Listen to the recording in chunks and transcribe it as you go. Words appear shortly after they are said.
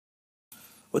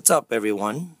What's up,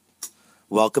 everyone?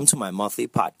 Welcome to my monthly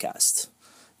podcast.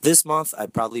 This month, I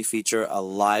proudly feature a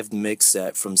live mix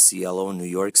set from Cielo, New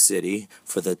York City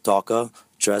for the Toca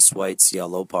Dress White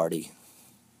Cielo party.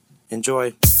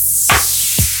 Enjoy!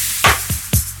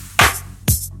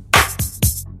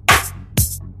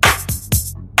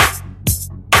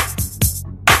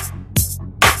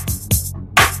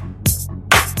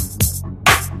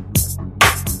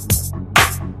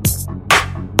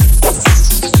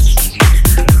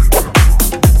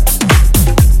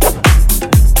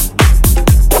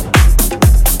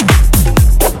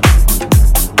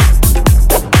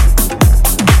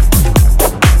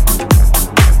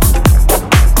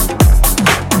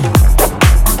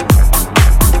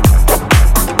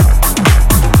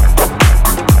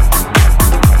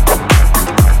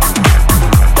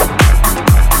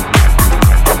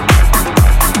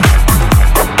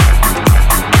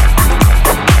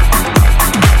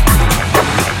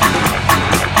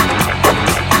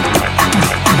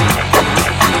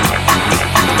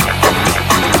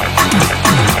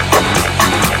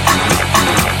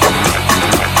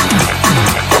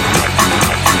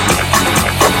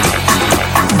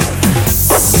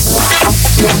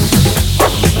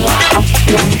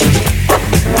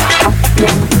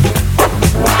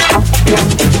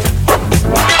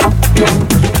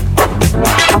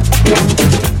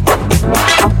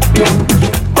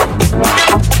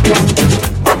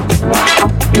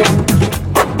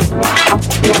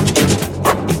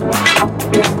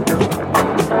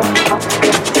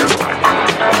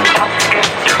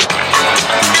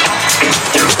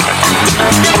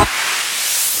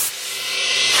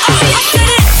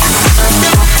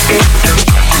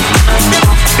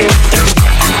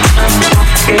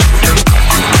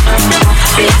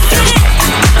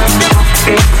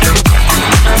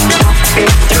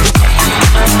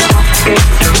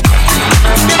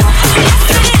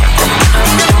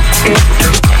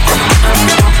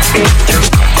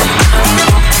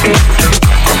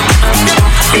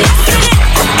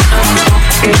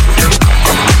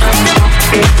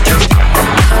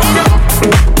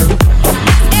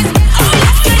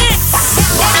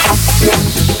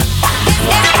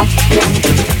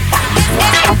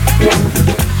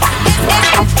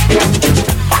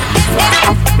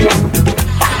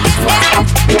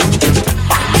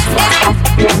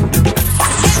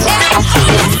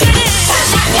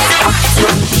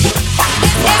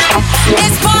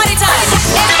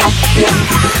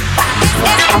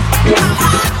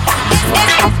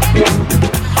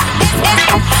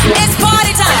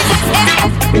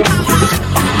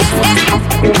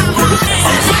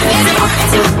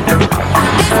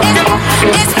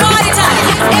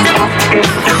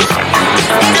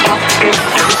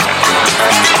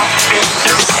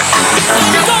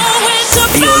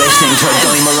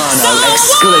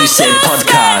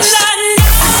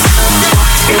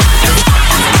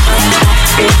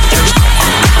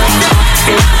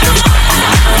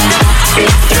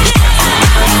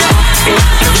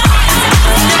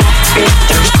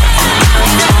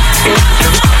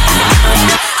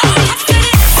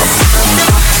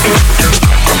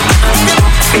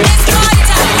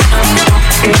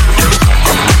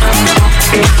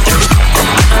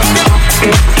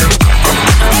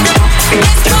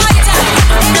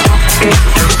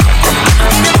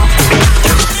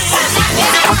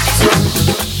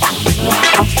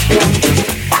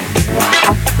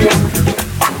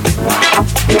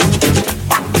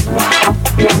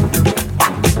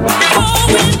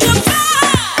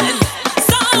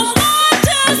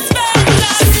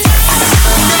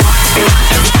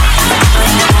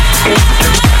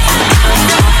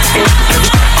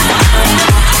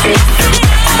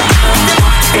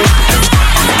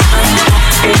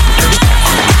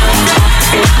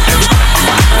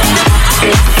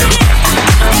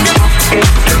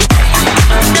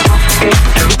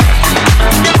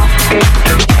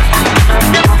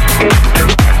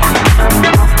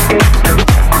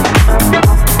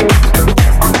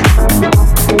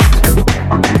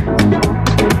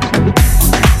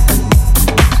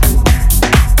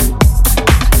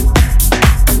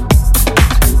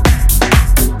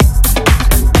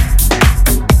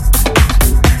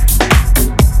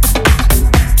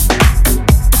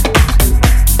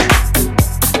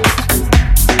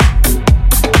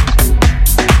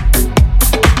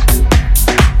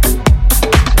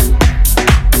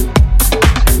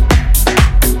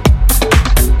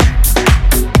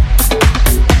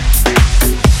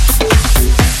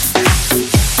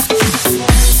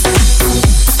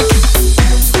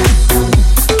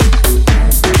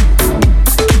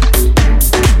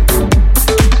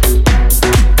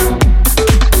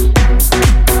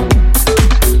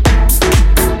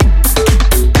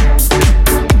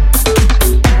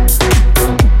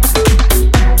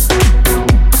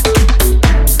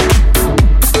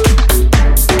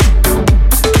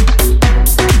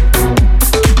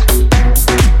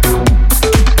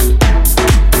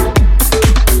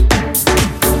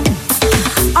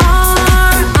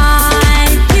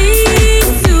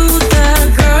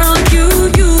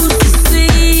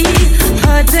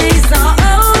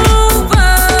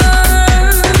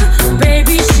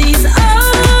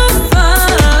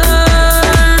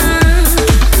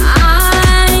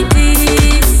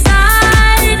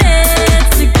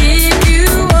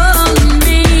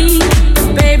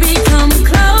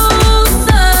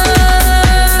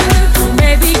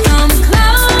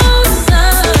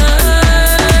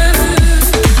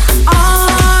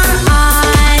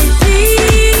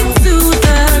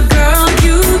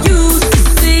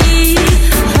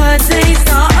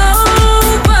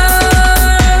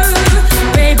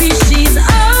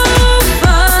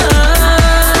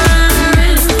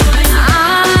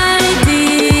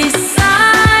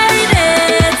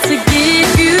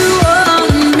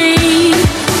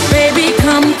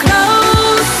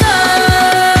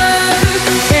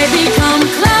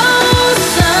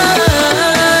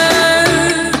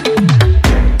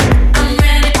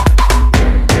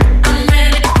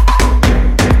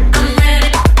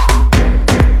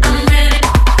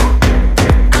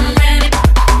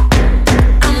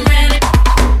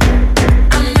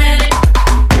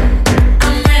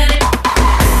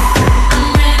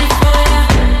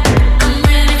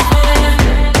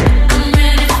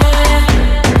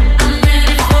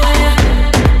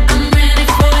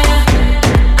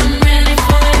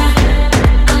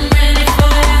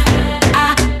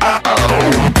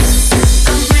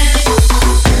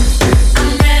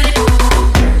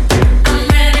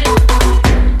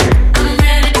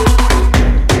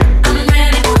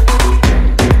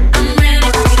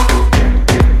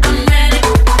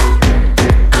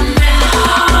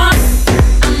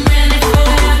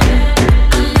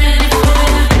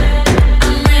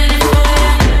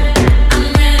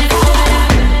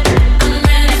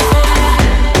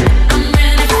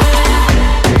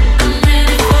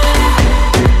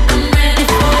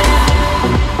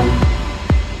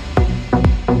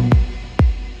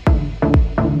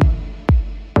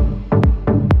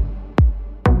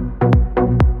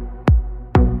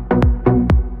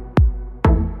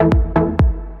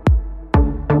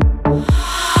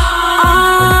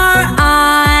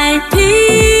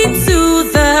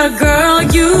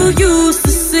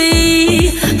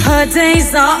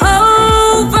 days are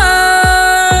over.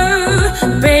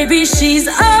 Baby, she's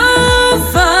over.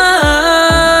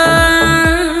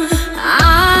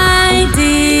 I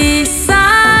decided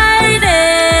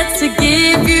to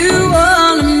give you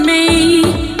all of me.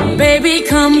 Baby,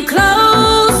 come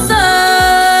closer.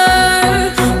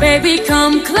 Baby,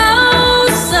 come closer.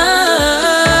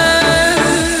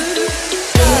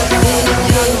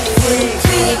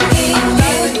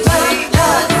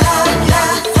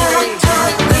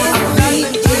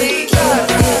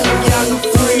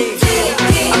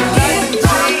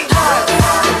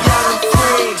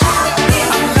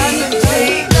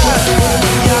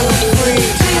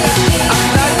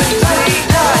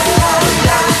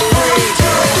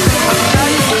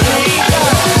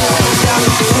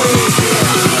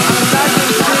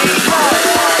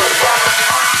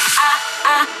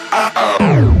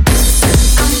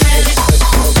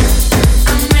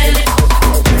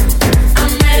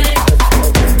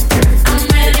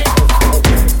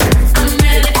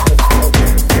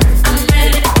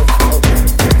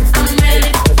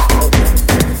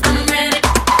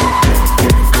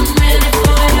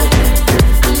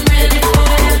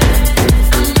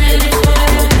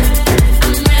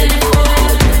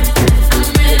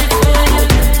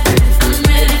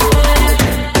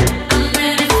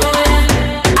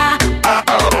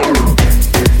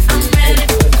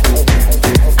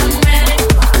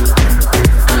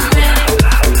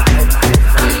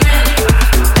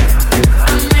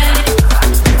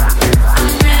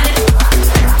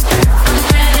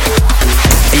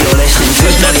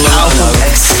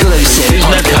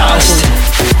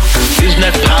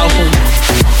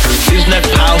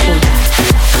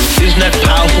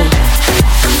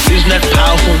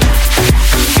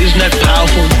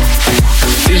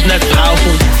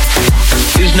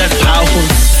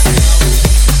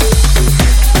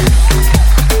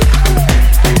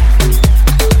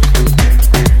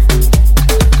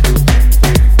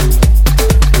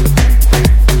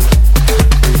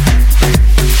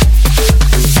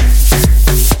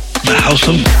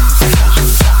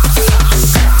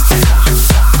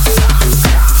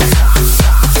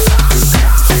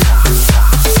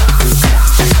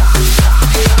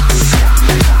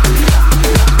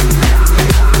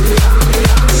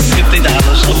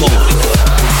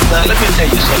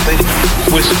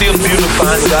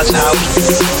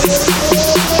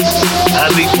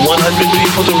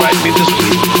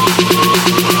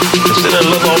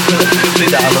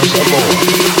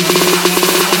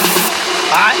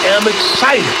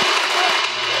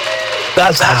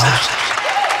 God's house.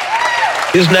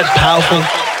 Isn't that powerful?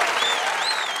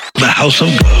 The house of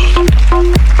God.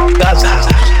 God's house.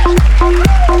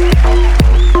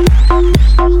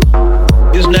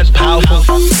 Isn't that powerful?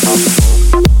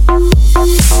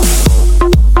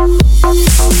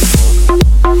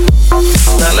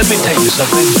 Now let me tell you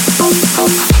something.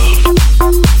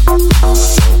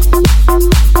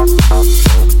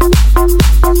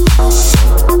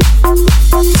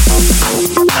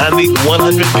 I need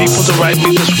 100 people to write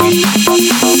me this week.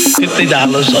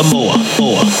 $50 or more.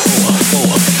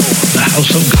 The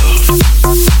house of God.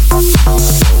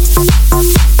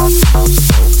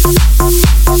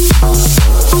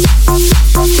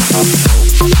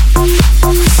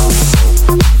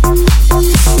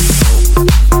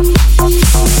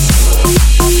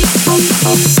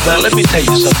 Now let me tell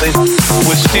you something.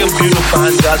 We're still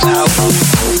beautifying God's house.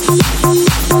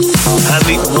 I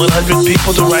need 100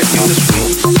 people to write me this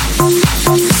week.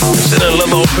 Send a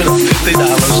love offering of $50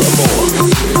 or more.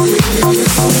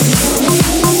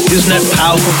 Isn't that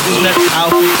powerful? Isn't that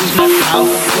powerful? Isn't that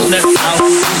powerful? Isn't that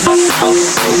powerful?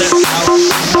 Isn't that powerful?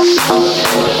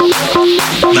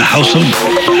 The house of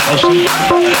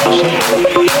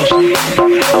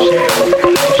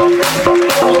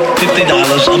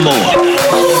 $50 or more.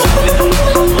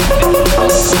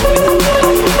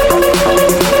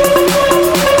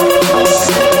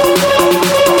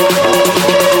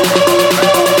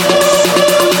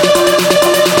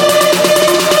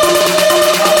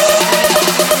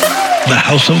 The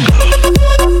house of God.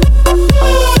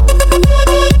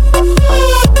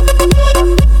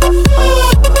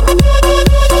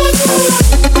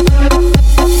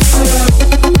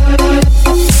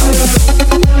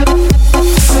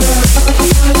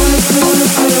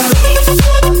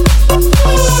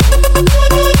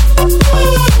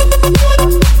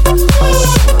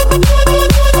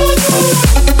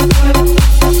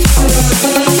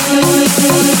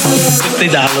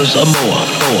 $50 or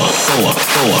more.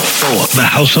 The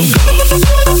house of God.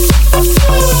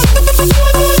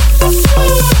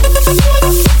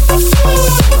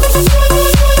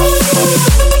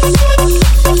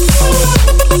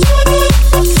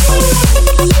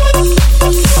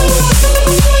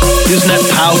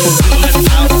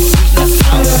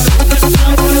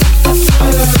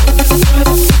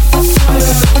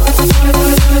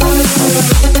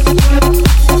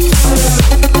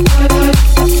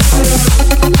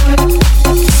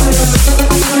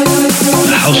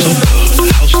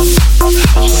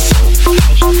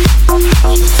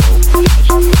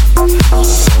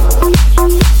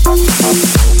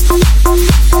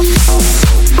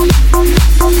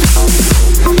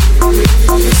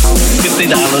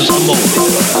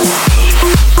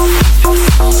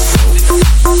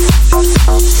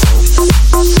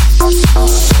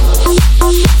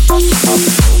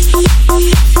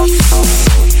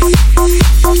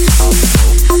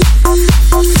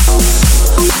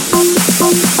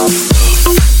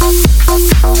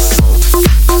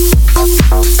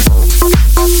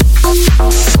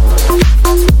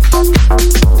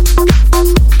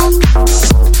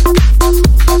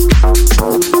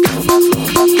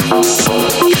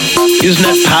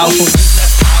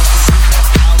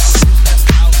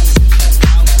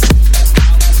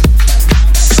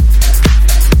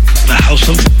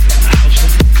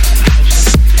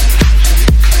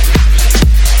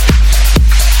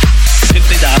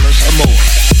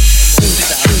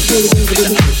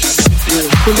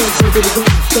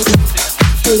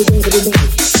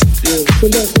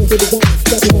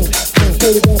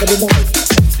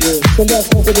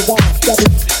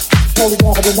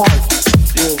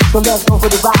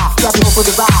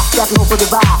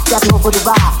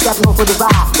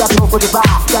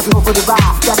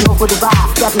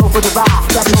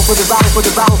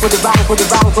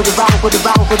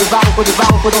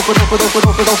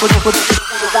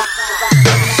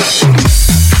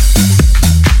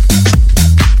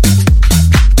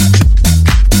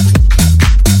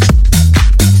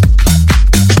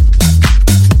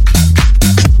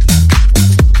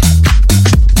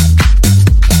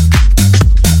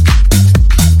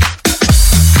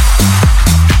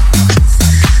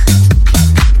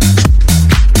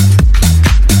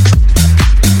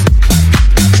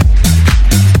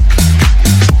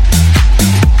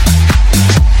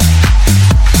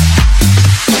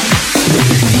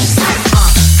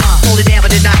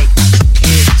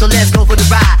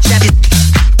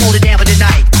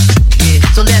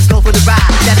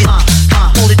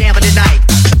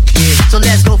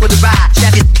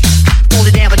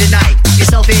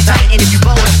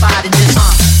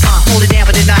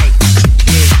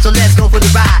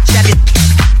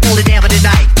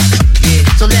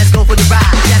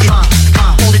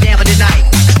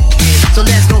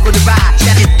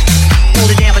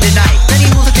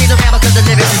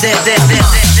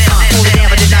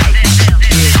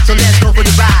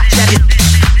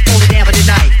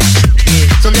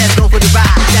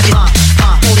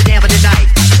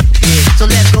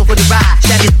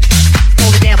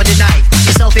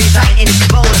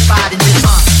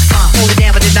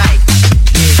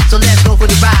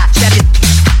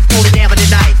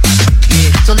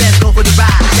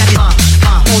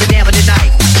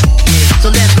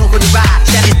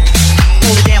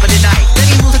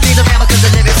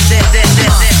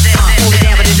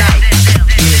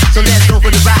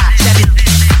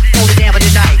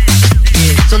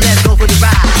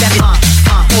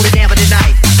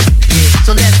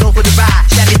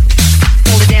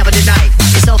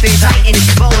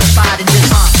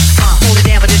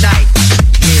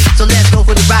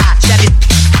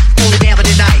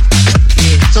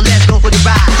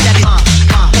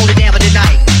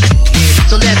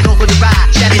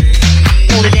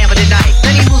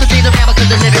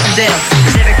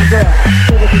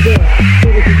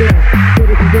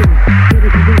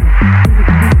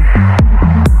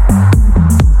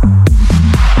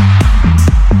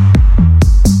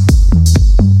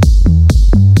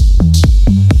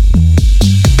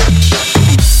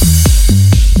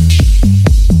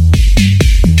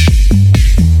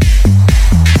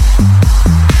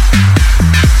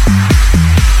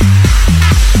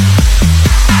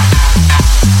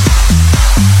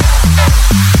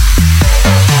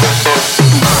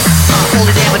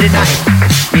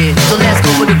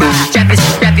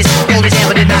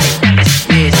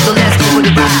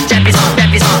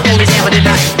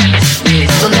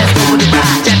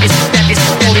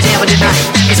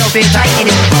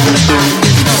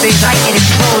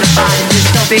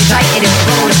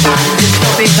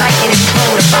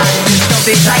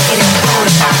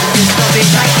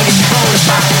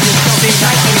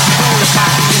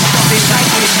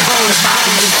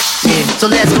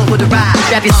 So let's go for the ride.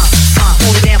 Strap it, hold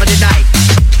it down for the night.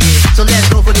 Yeah. So let's go for the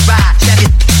ride. Strap it,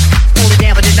 hold it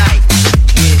down for the night.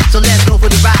 Yeah. So let's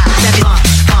go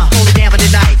for the ride.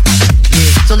 Strap it, hold it down for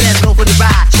the night. Yeah. So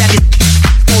let's go for the ride. Strap it,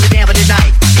 hold it down for the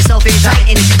night. It's so big tight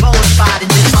and if you roll the spot and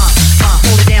just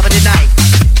hold it down for the night.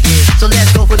 Yeah. So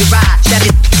let's go for the ride. Strap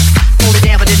it, hold it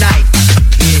down for the night.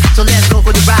 Yeah. So let's go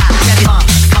for the ride. Strap it,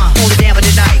 hold it down for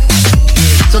the night.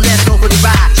 Yeah. So let's go for the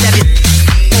ride. Strap it,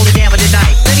 hold it down for the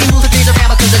night. Let me move the things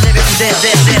around because the lyrics is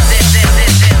there.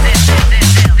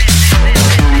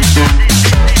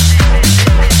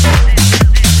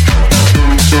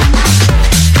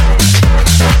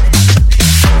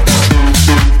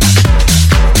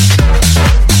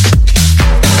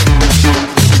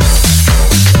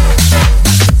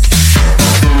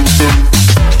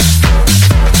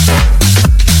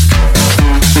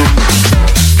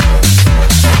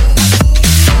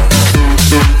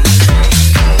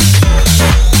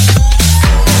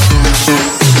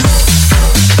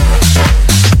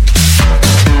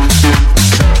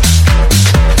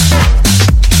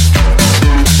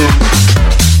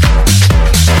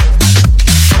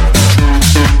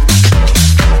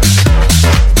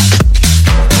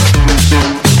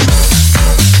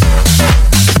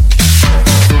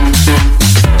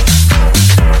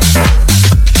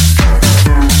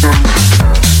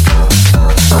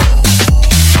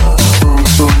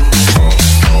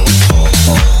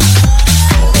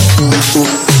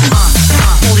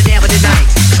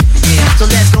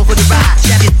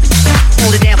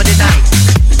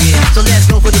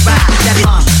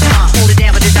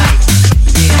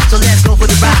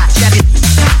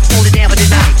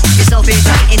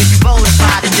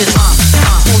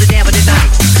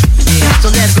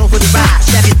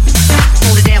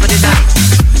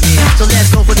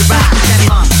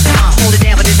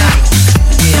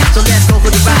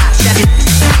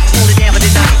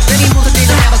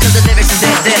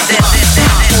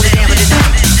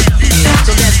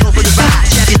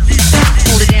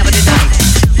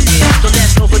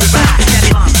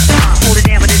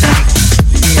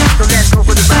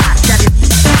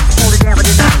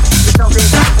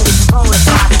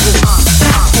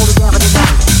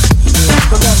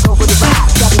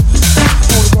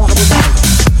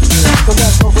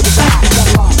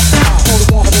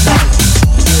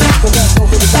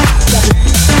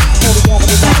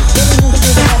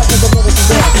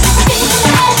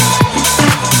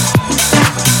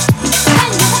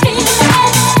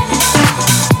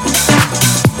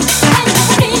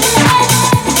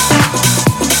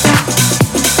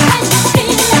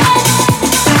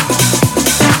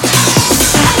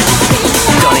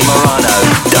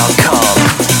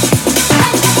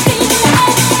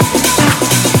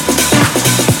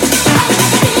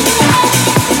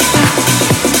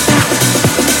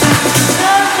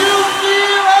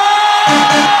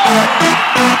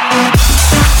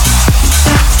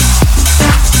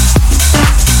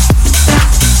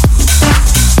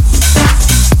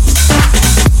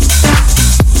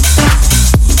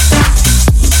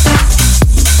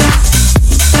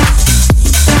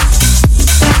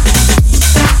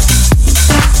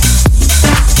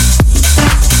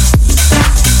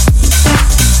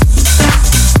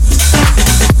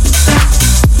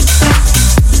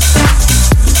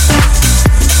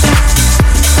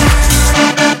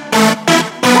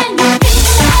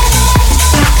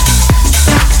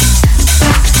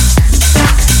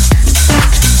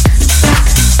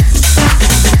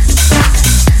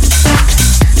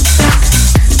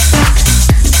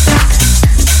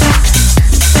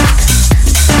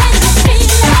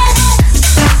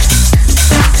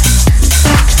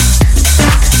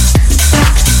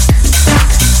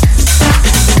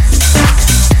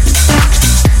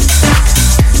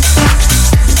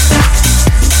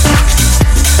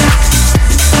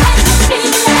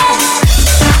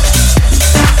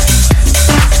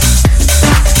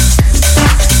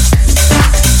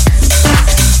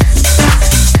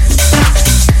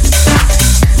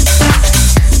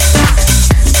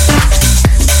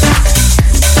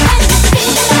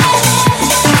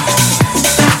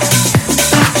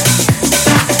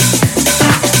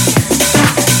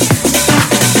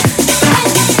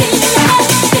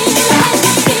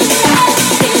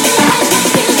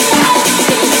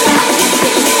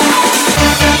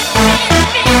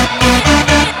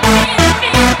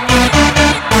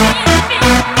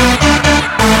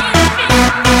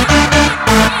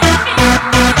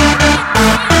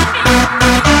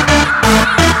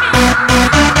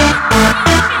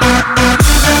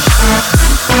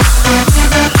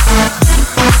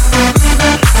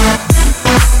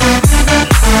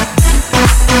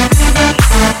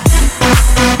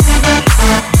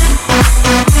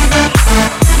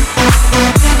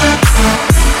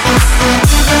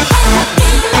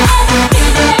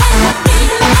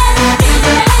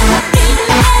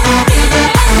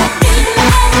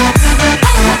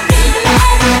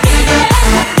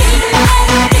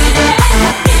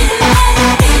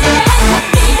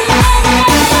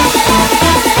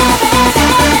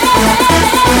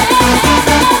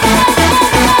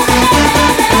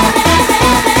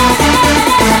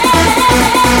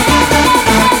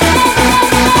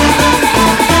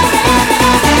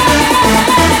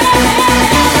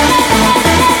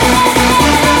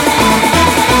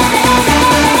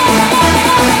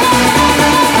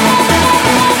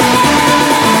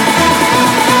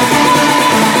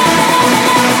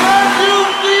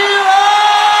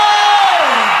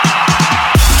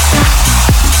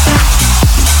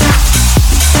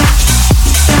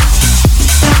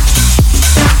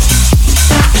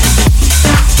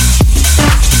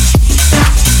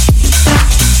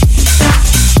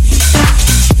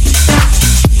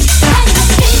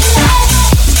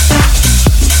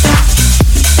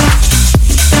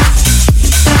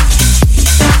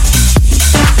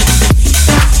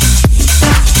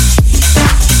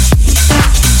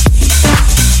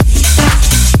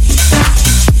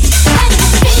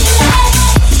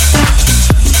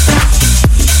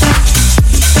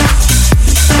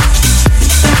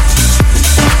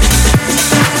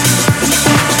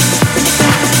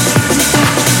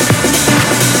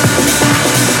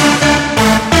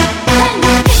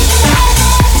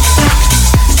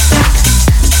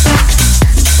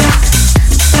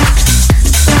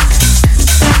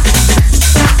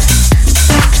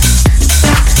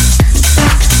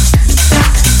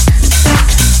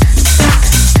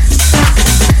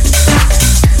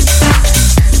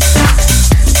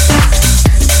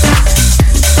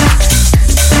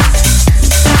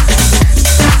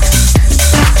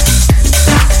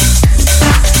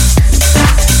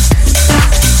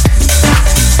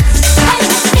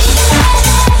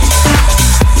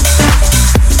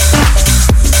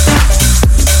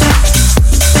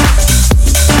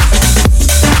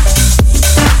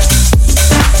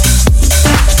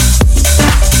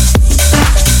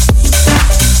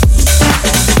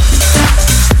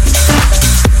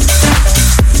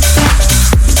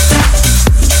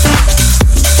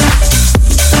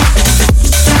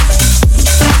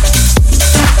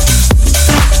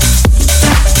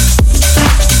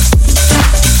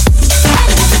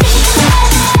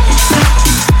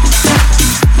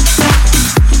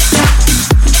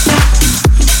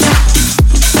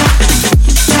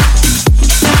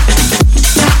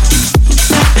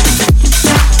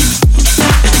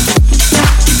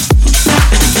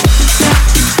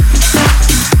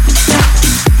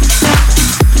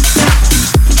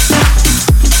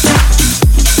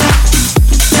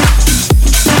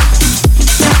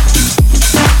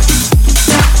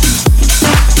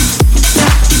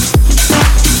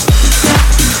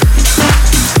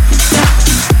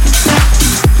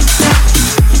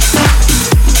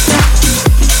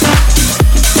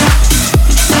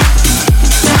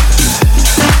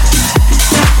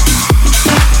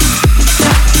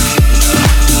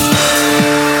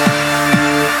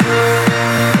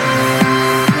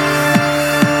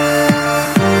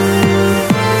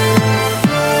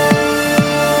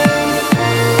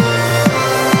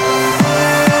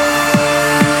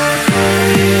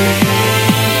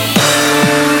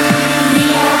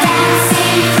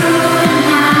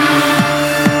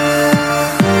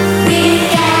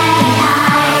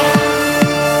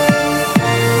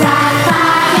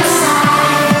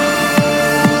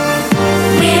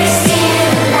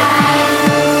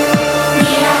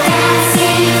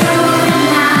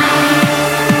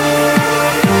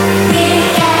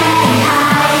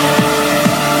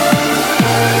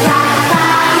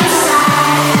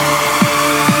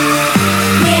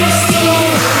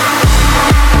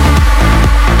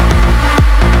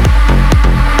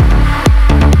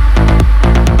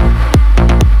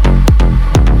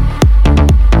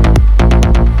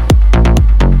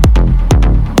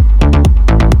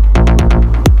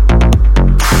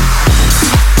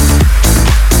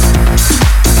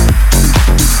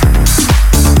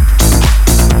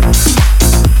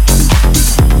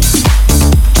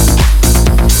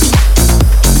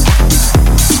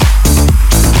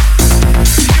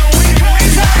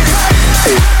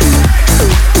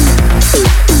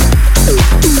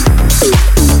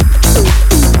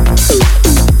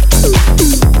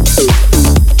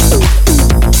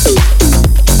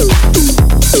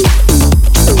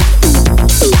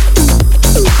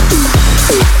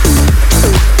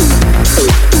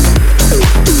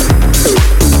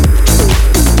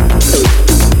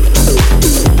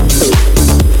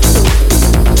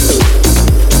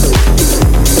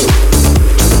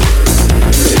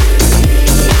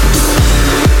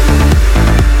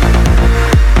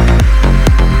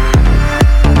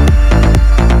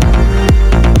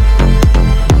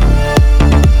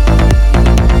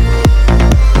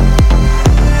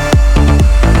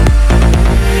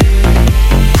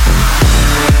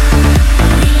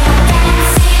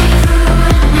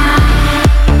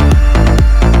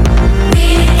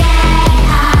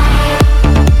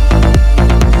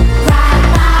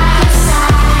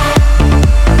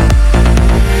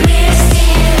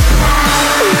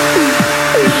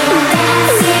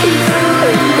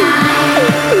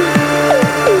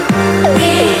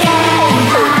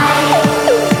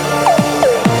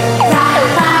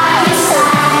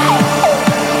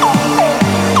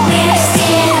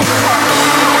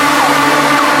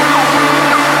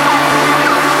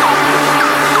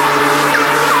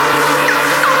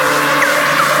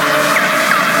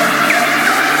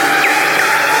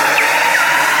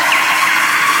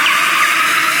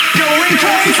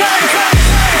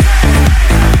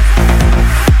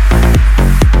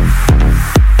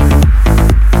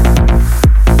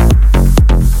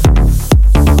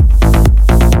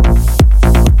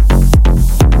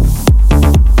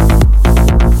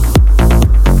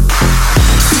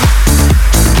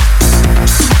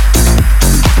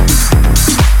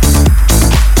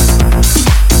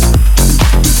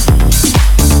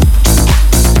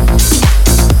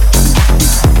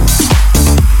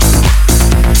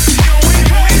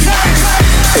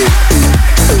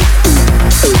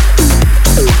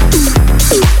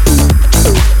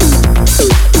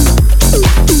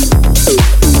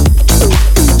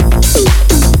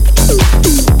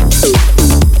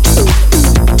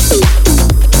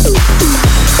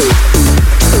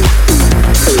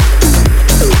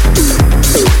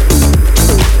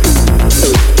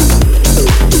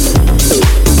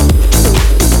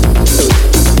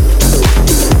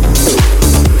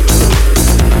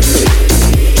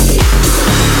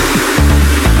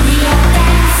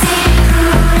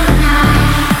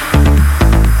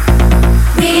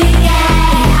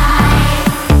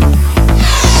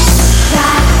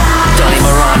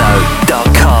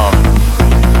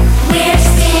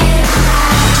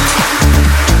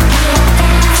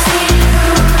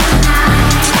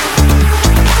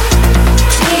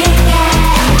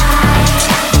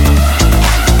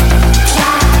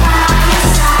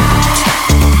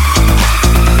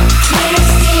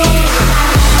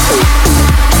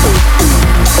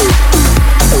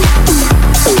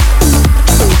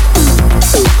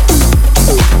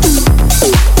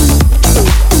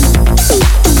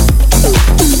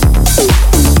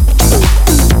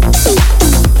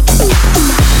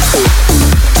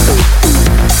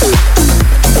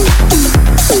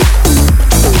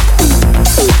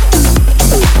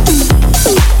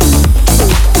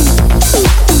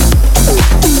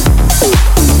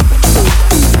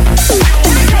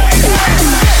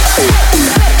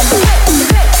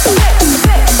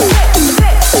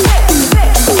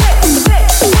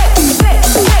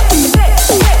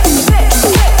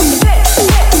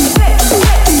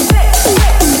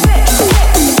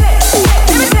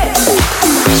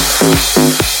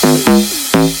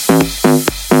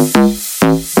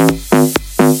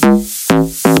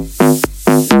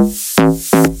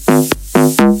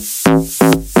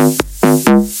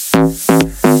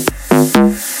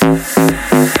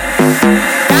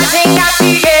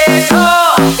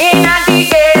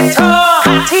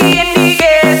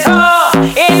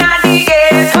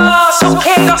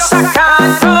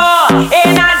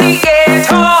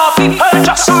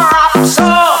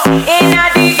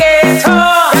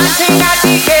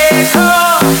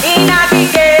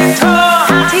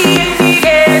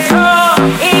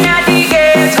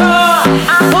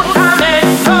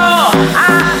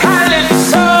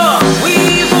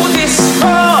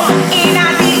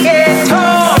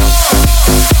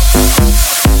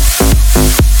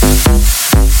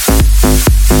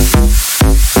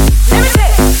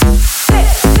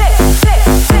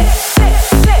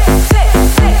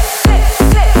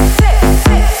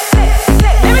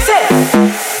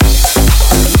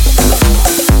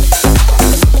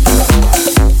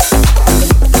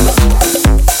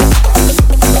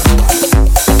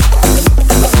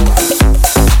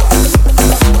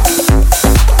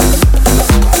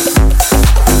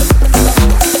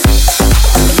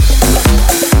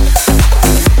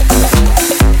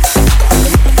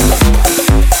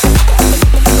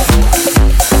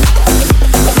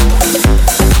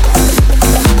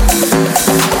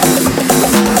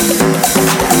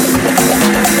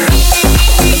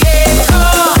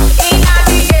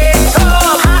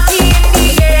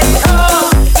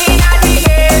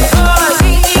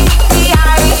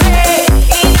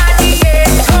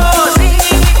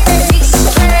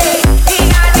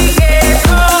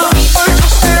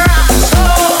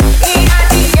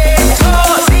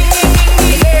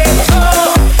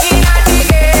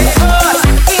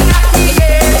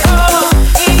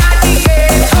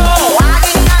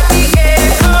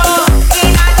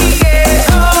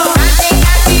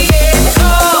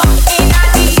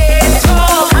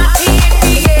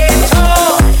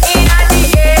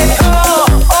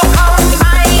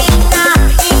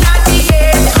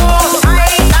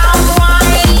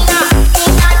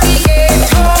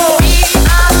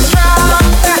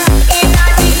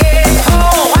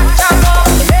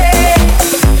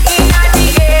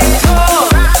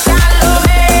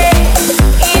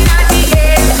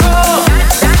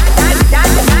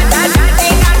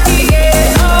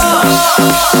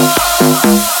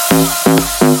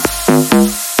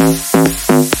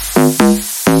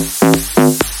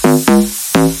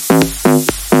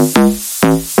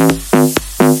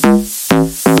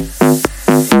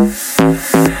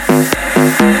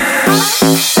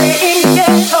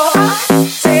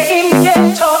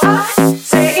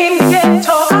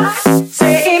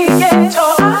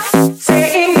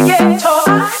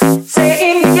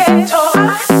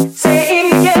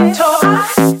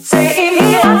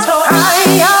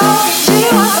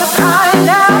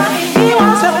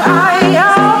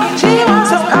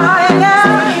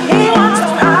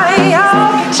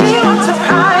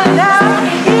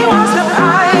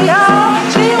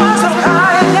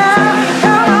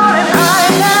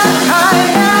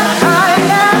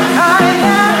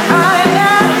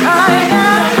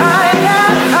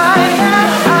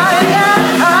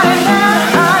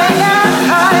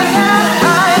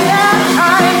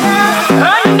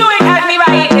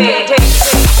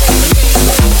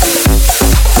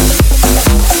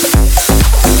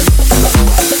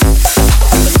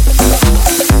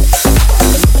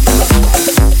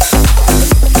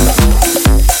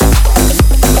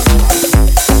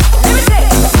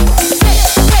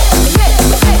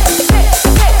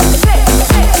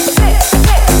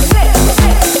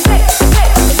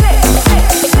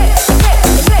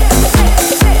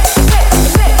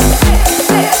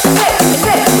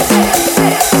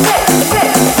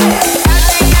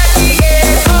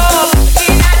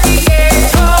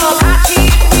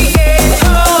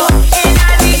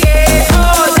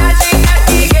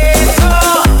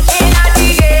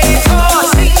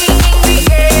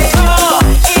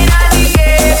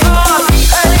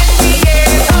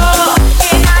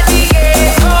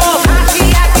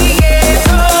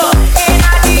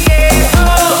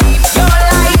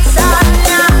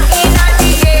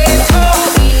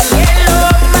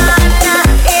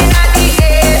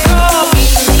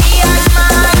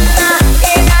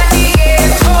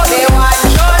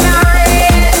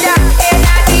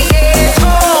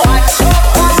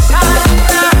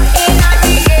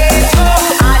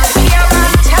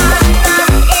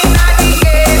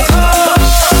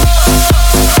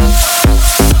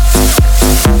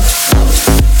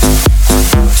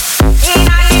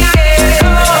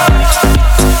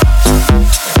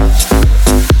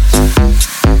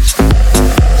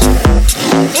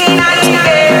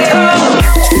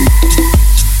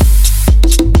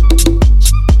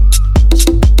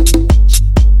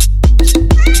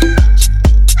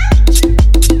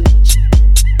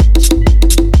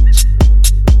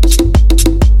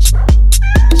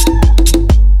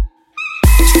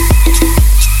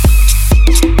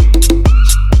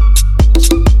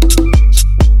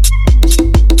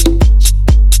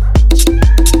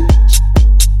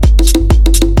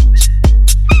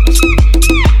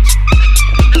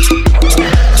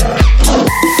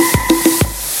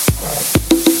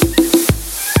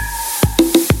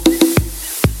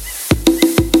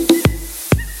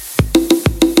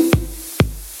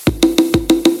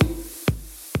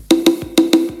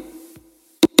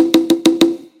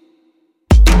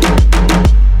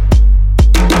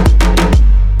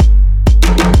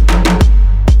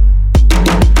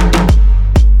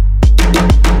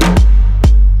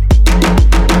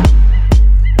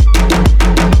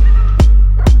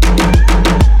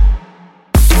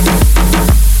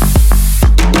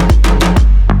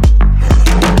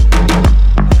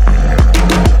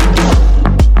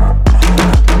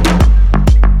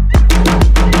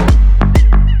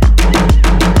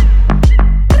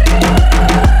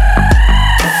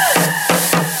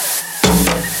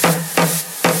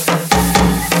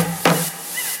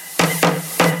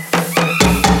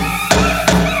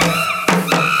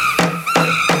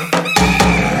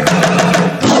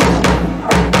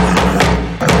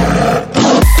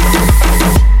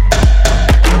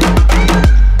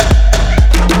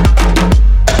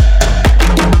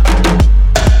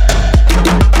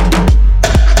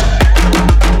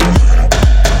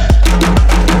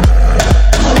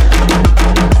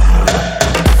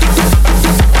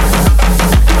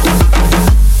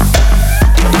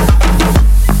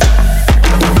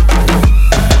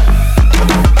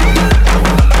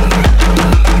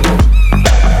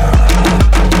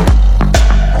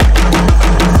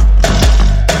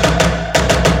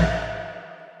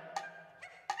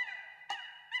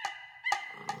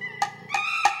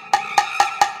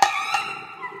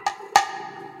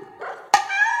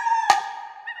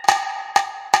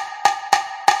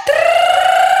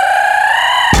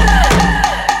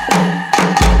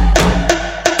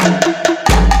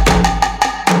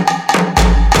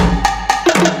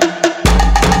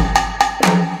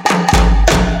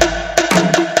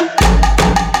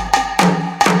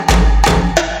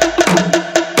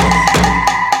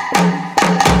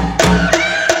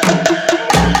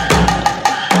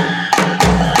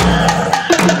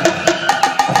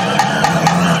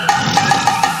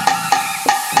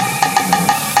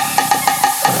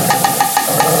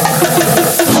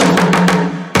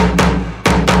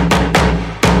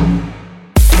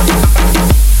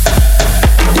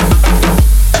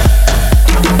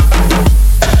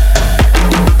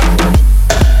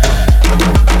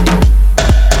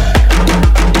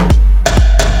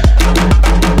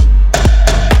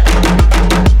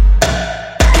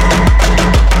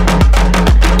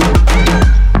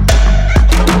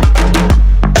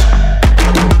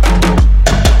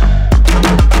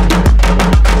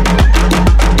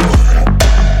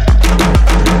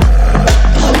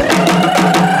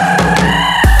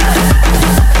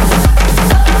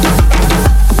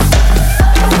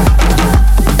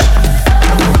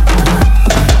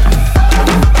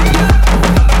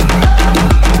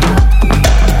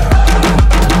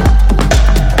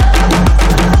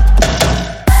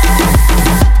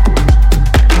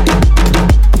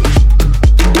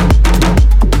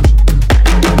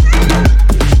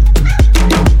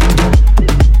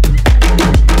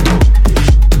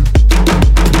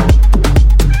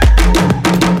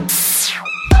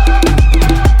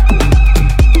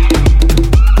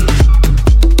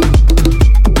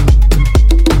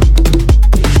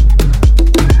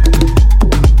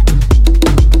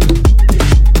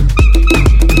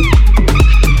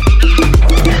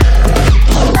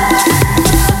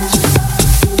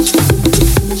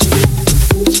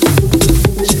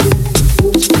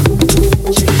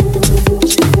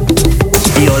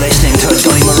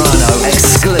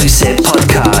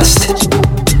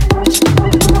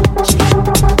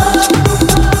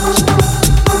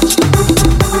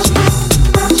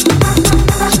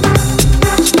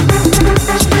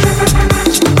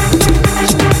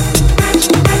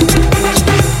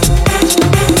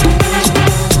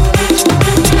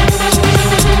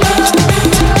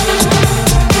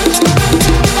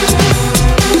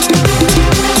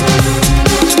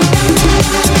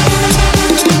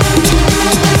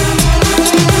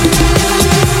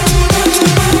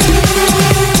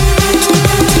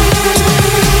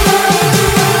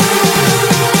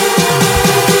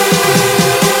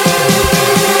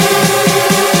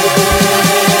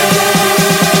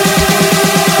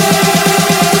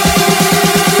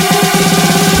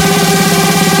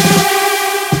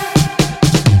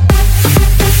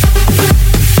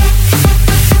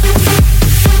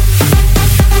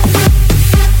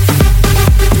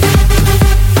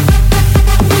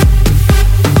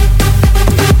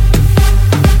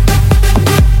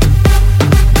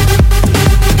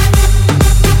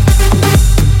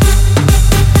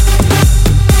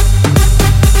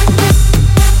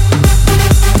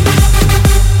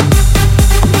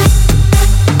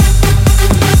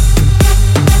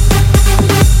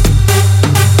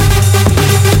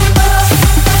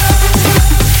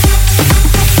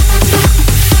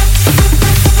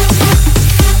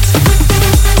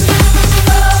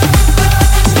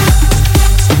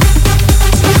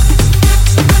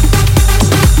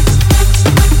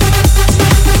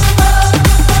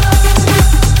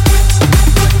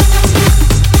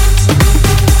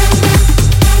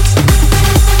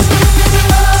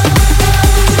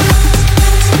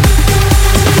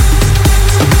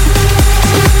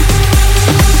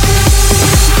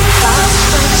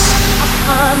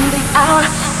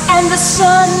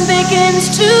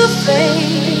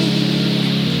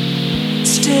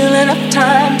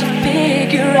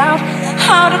 out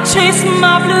how to chase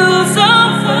my blues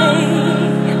away.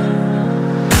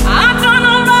 I've done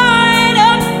alright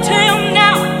up till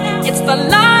now. It's the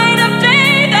light of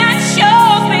day that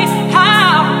shows me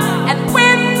how. And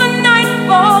when the night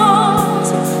falls,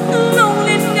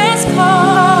 loneliness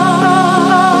calls.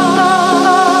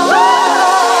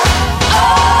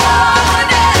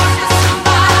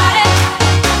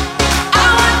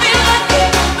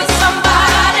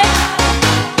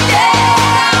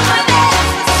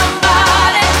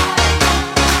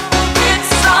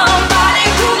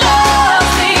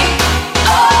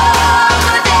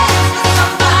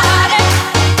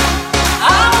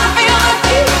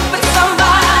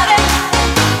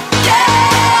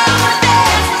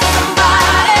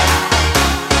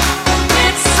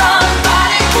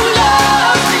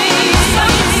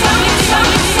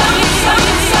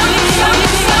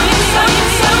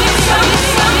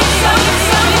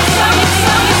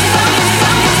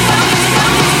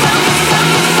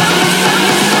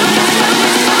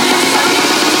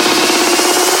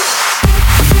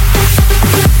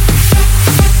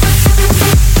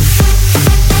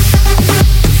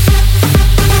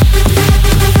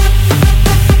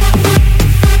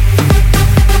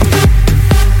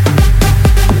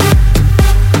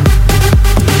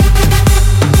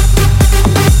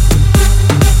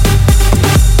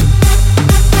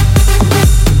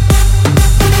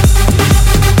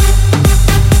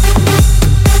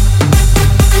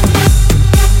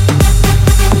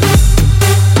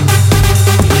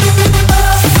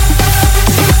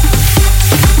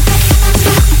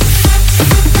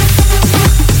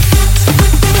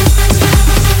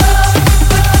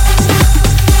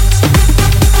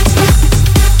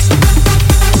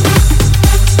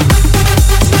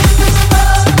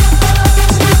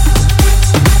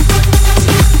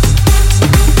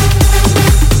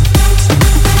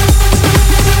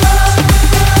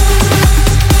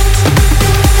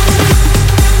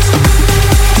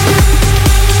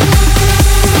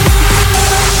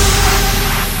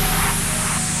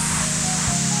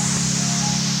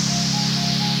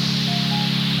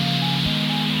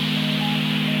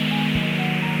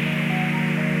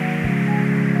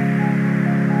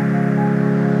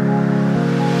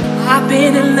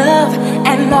 Been in love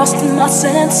and lost my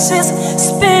senses,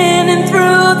 spinning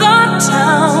through the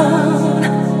town.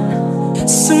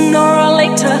 Sooner or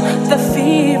later the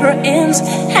fever ends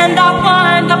and I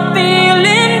wind up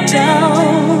feeling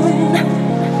down.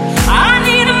 I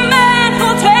need a man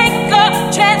who'll take a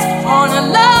chance on a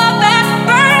love that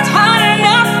burns hot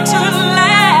enough to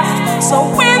last. So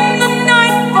when the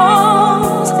night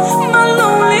falls, my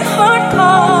lonely heart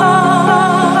calls.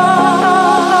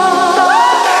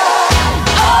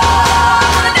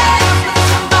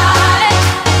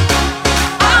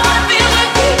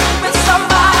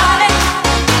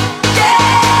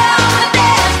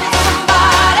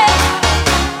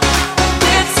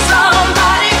 Somebody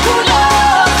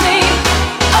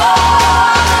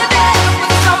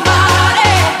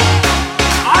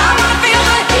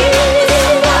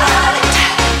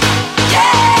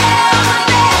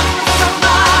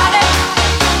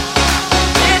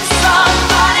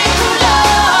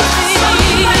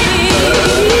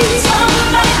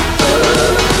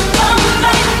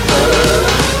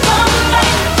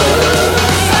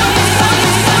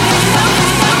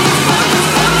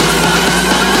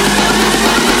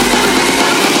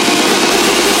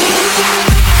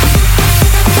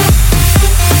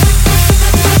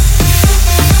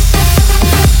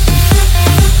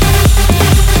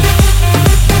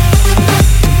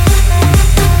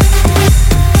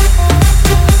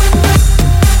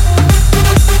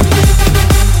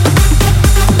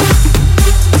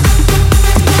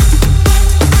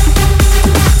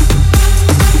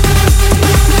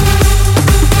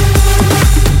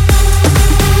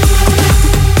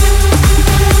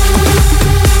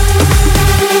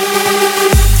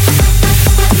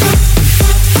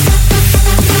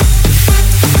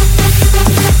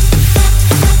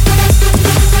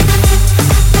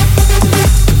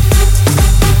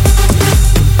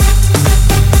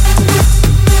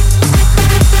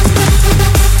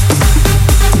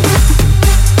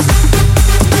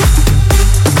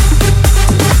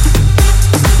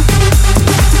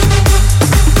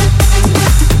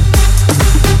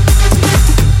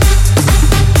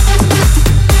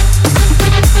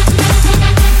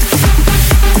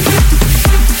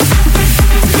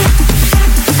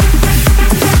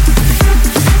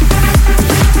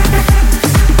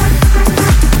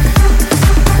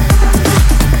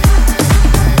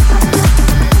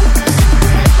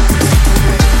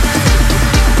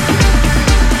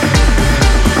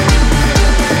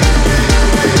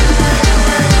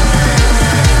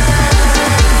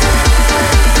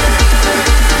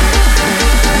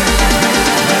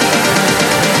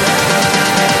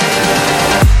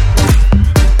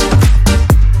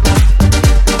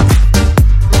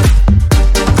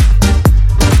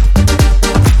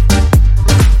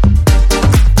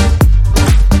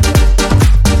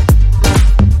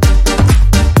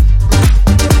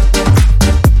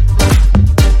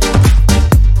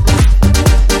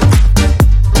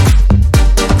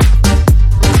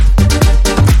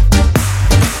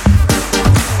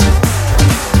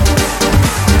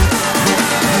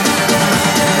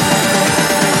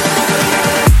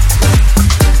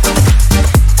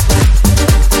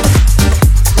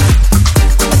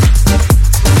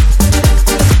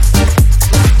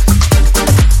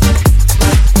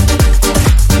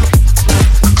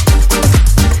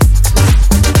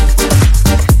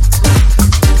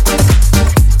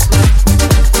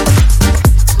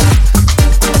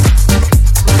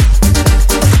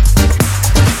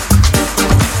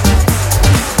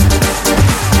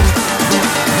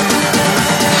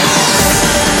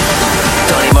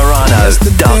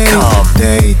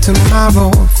Day,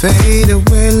 tomorrow, fade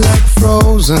away like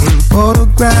frozen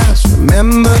photographs.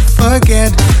 Remember,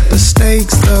 forget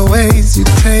mistakes, the ways you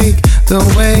take, the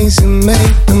ways you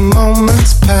make the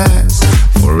moments pass.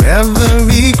 Forever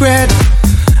regret,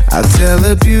 I'll tell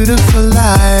a beautiful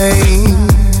lie,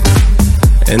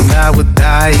 and I would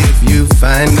die if you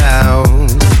find out.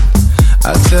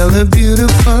 I'll tell a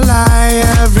beautiful lie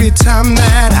every time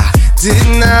that I did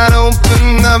not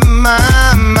open up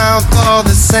my mouth. All the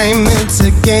same, it's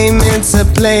a game, it's a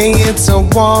play, it's a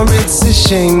war, it's a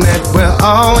shame that we're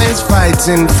always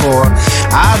fighting for.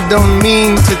 I don't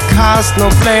mean to cast no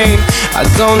blame, I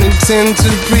don't intend to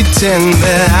pretend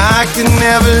that I could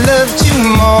never love you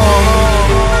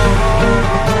more.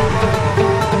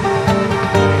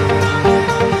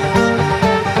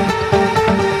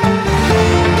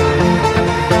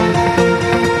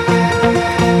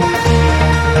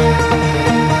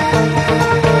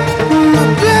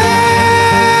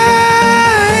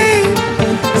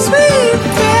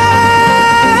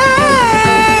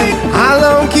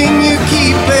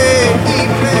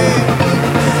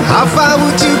 How far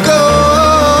would you go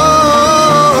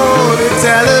to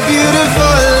tell a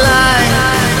beautiful lie?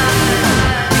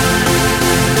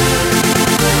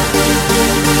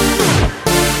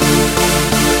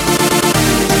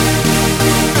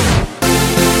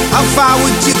 How far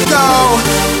would you go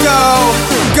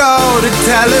to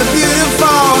tell a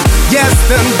beautiful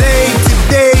yesterday,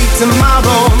 today,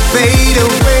 tomorrow, fade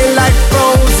away like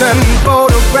frozen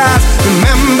photographs.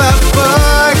 Remember,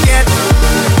 forget.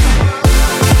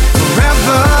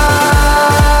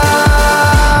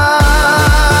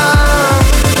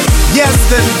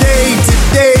 Yesterday,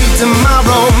 today,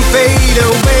 tomorrow, fade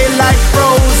away like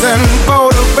frozen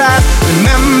photographs.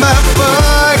 Remember,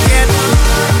 forget,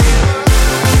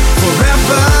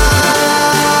 forever.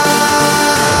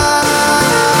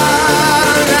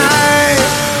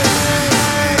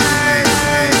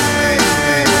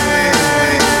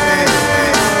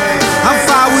 How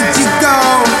far would you go?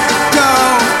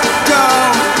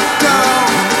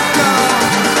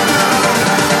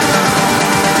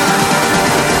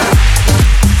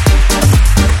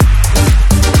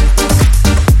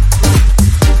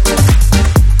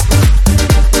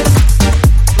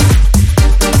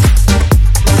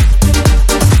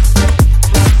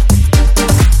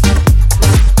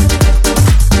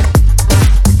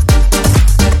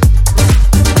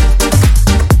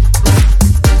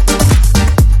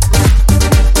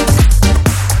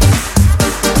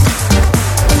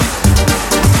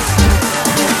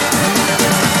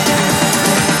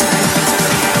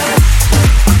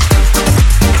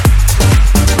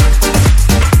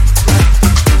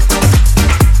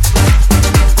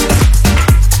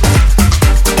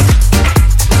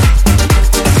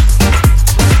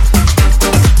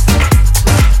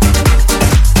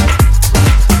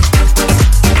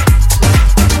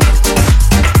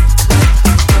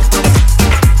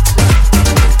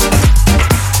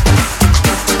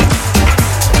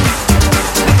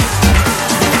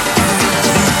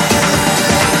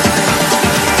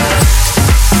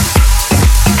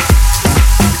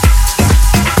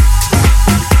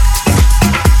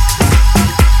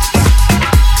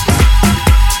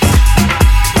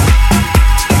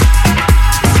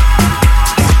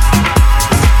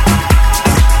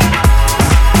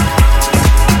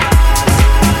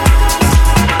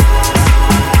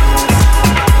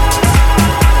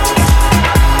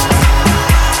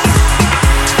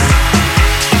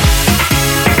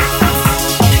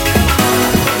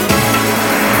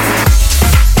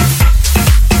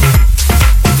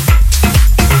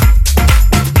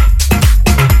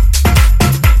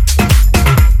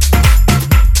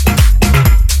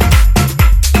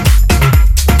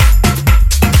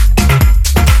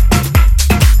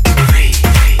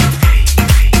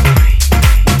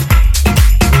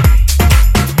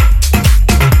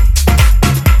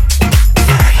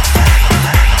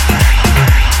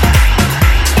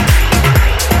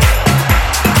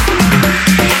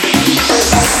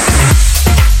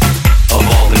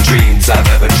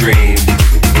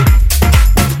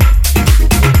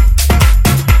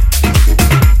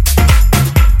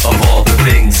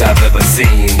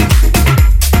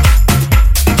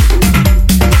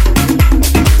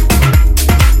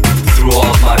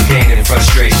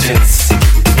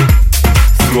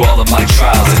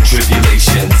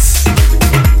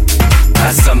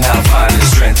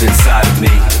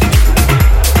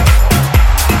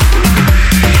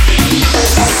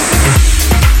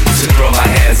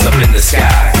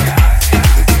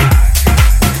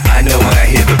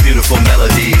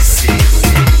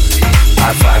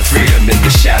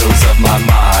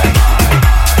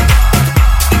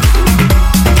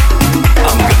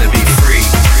 I'm gonna be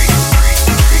free.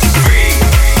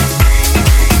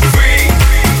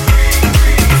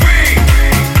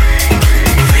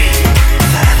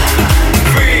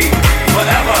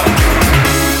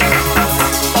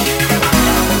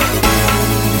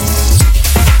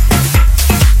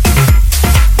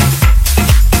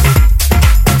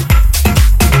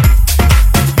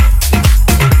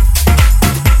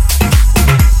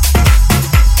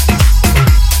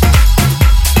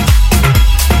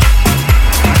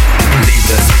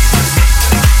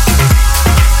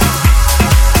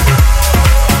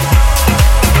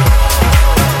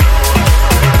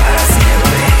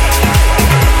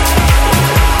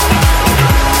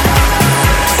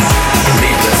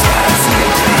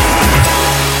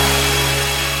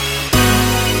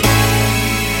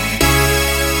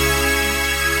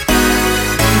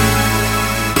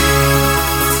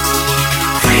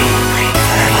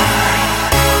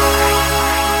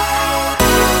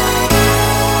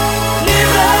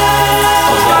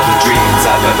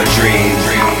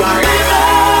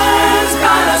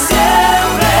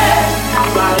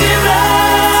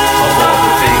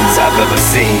 ever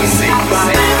seen. Through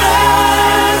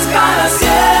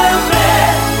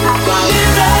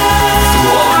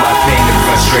all of my pain and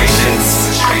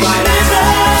frustrations,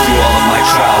 through all of my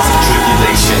trials and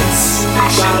tribulations,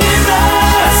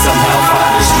 I somehow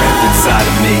find the strength inside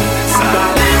of me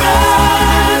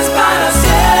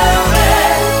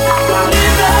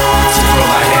to throw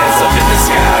my hands up in the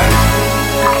sky.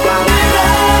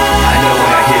 I know when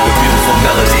I hear the beautiful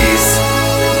melodies,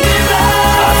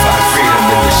 I find freedom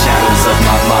in the shadows of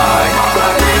my mind.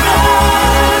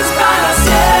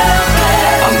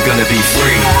 I'm gonna be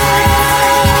free.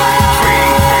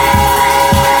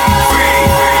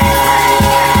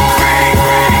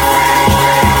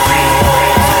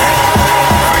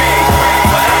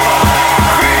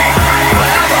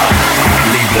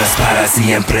 Libres para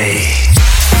siempre.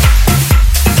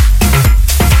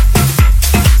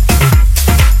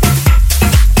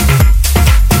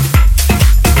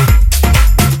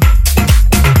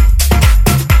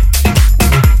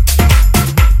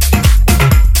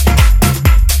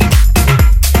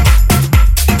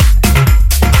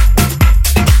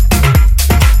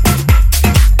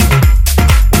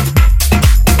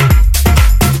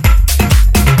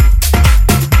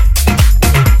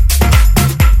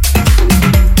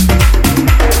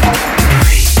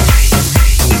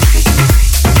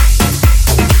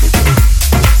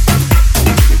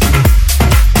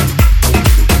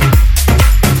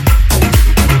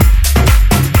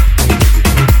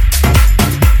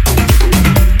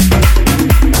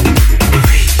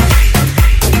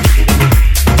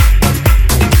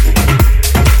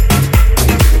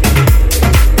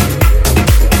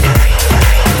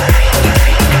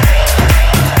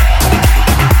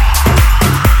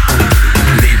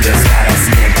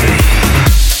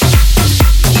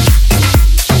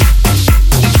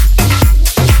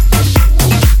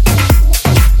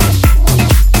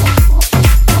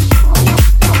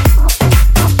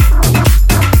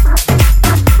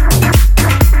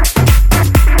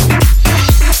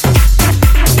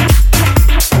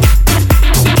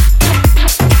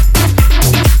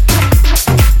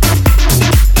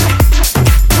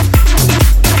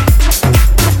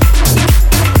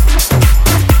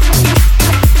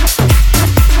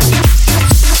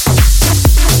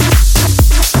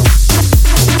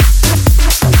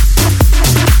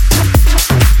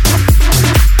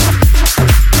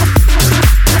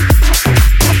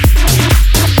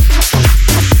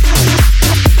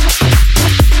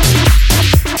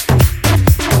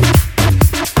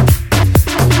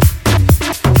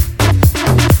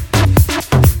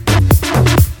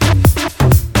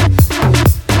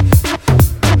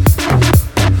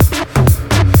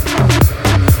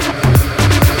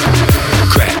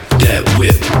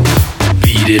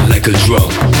 Like a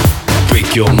drum,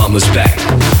 break your mama's back.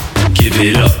 Give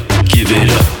it up,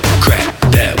 crack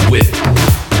that whip.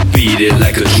 Beat it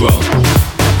like a drum,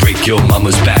 break your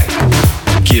mama's back.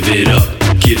 Give it up,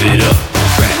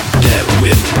 crack that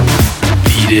whip.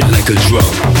 Beat it like a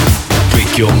drum,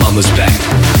 break your mama's back.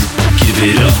 Give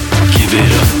it up,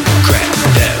 crack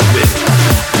that whip.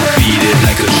 Beat it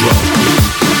like a drum,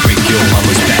 break your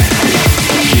mama's back.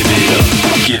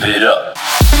 Give it up.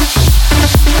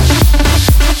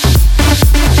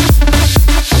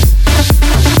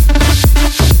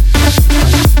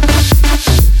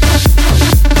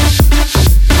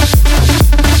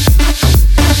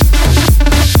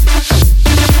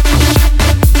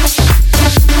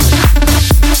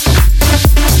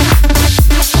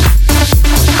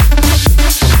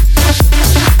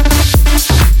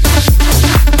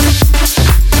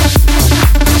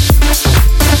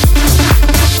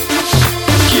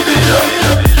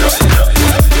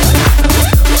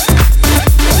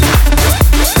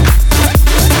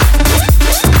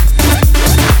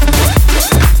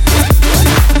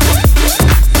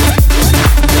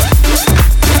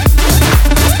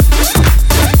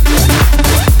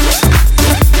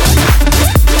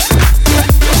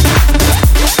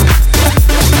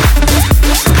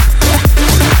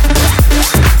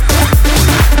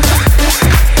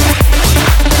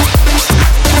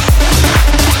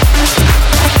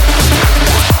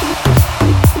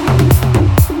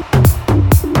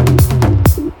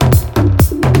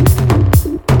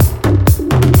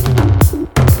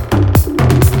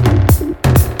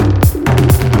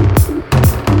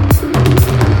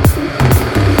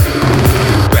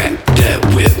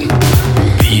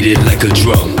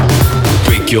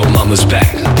 Your mama's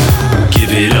back.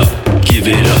 Give it up,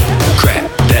 crack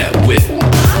that whip.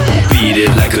 Beat it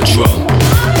like a drum.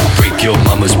 Break your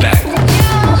mama's back.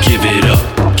 Give it up,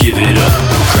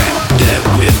 crack that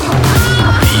whip.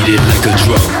 Beat it like a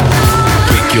drum.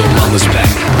 Break your mama's back.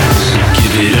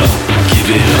 Give it up,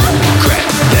 crack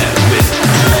that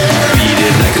whip.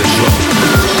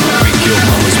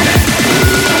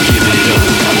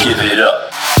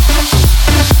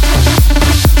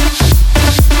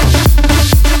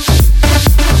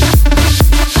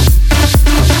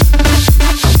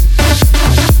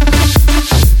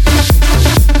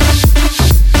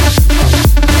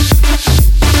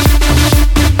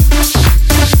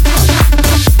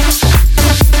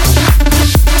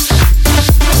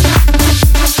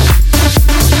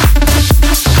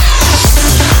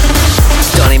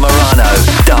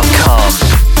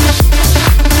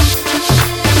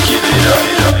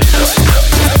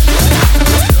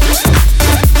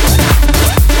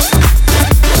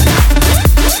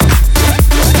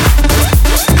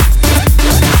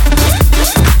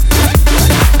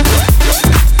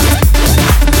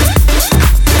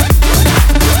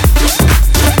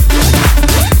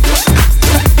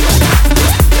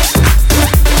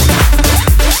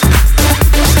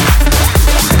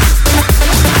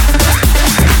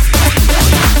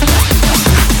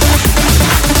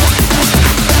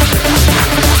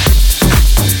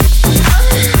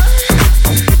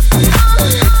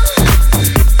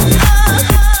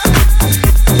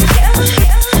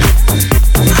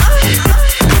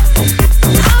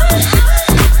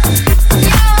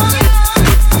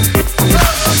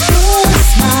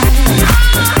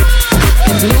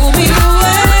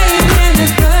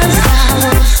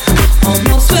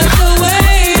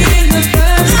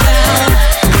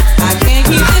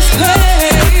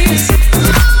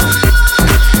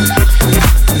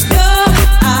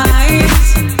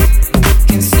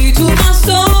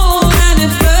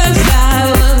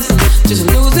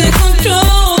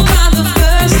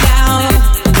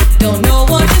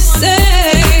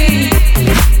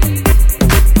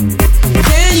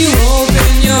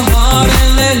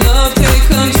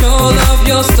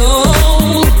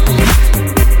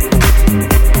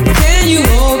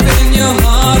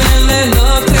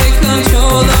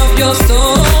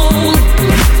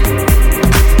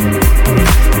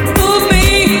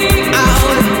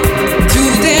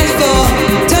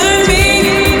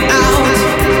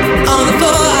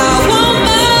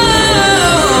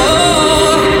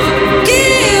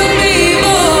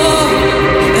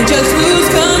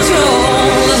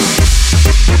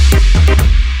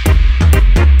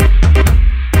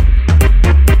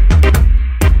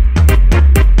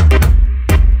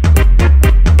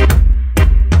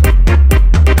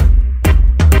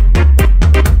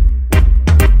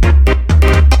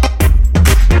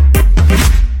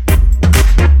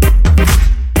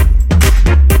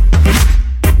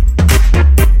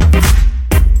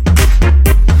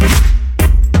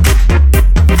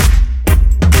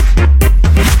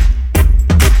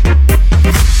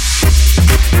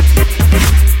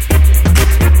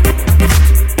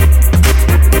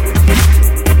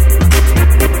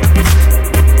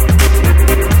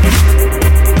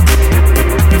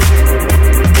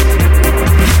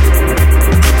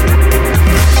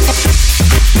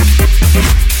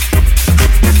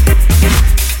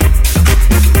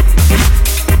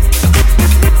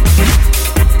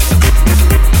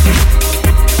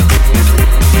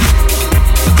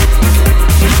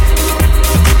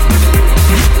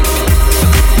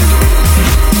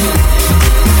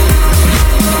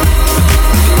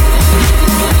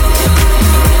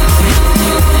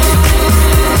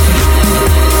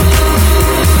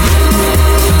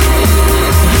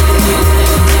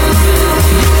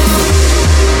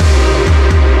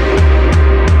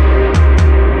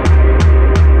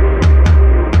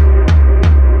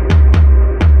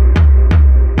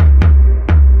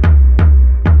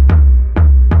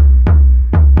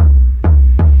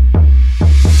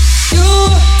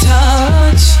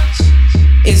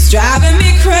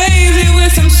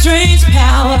 strange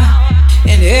power,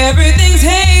 and everything's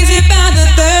hazy by the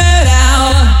third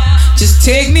hour. Just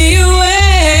take me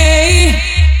away.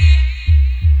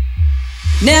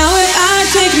 Now if I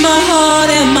take my heart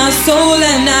and my soul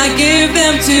and I give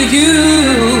them to you,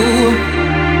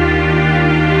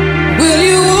 will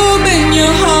you open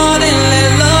your heart and let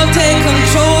love take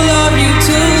control of you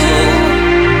too?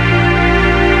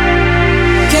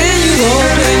 Can you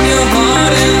open your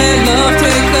heart and let love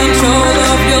take control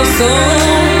of your soul?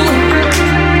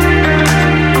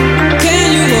 Can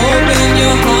you open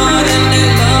your heart and let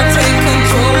love take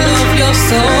control of your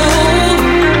soul?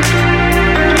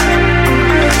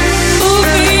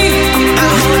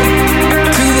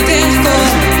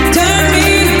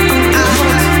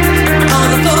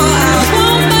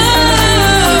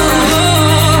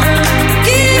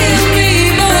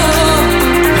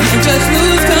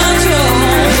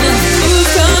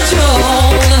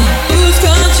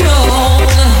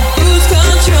 Lose control.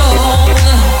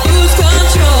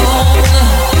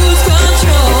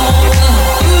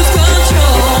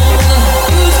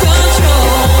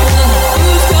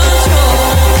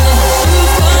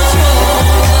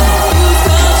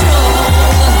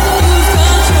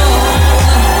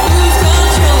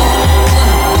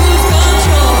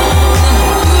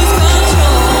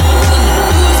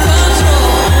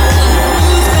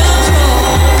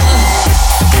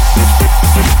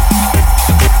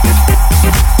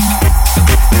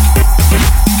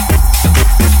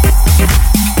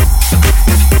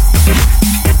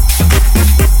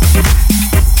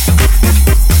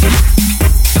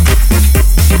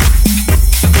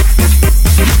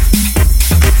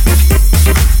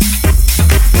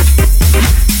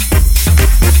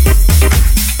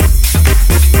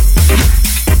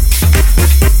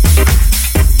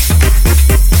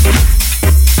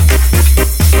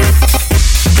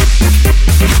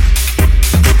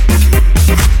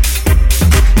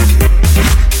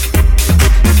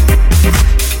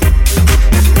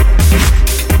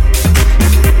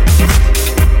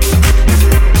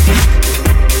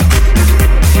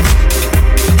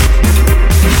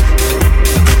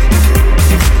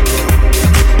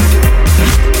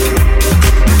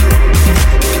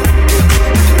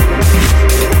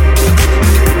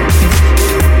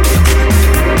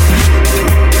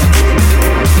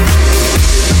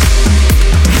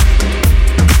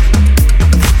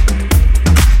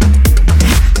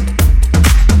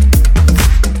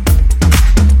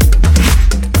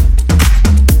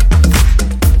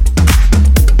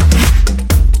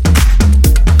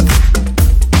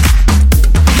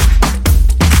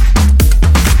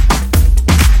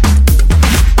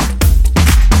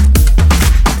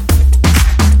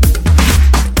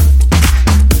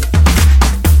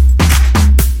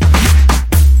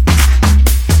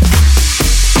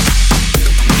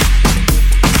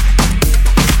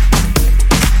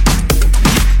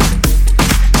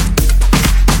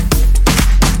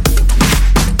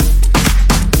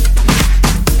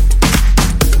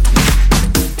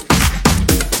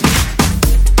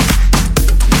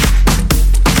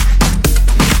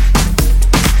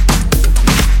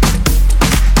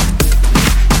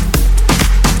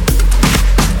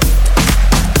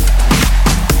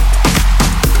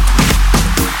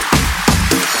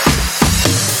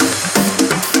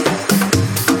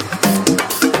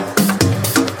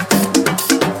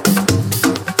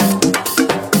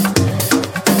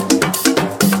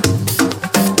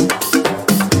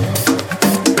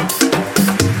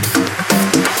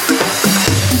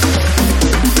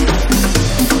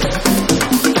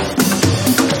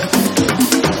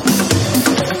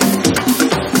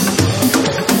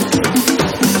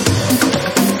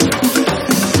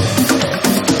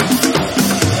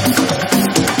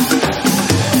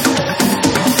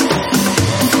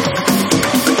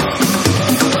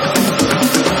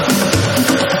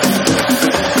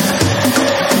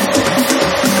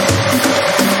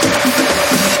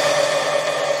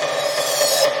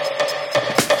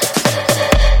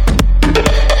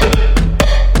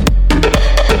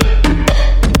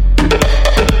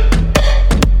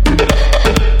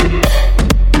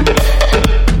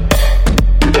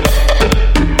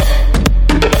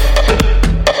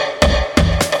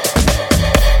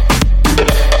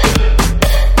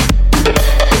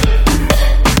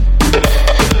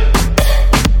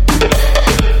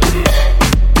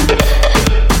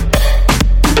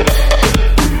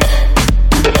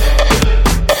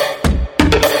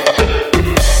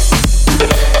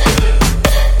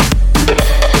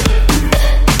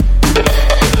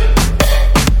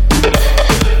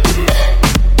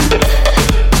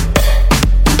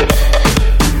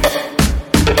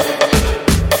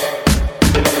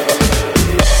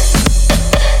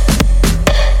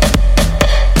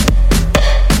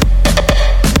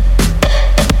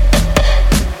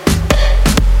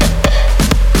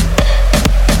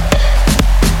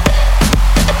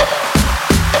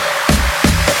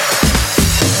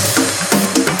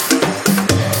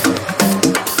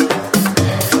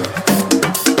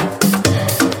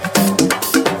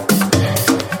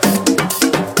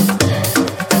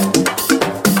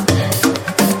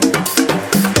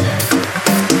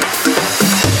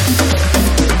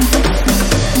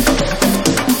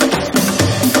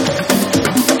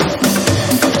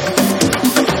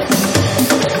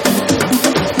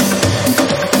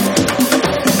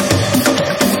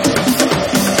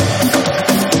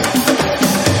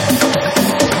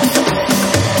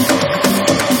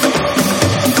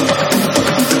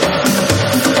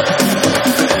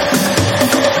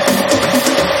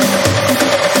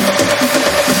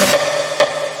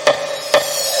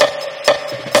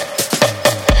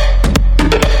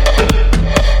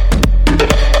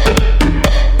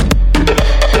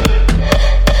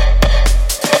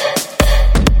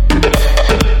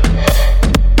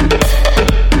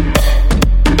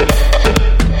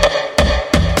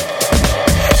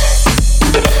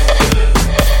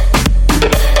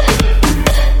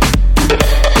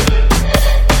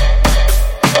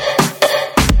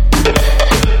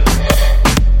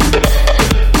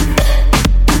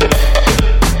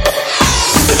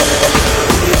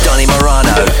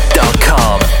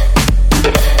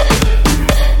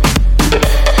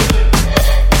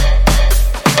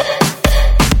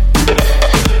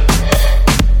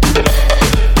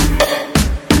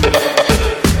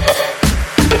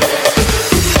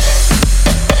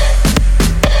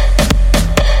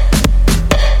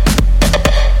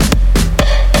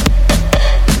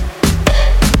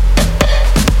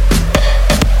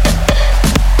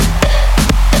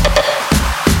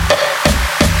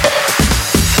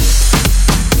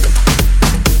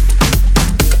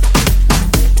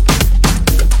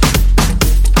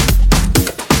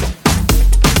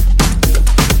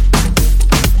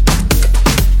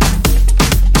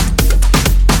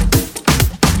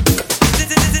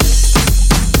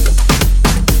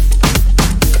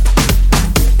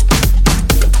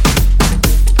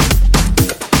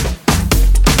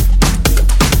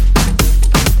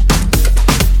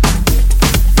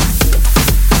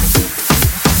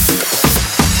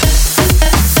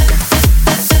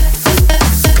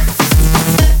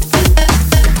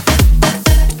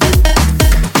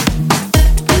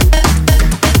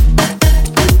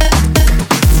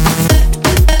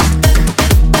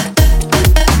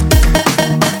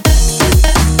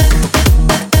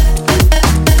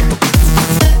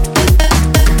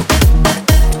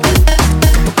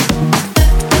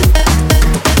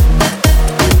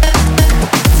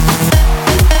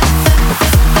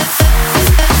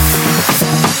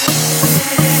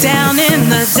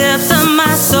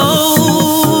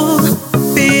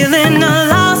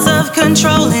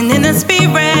 controlling in the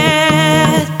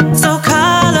spirit, so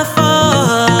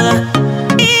colorful.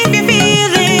 If you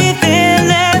feel it, then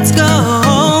let's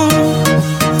go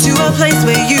to a place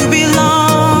where you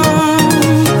belong.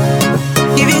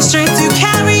 Give you strength to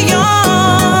carry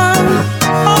on.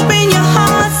 Open your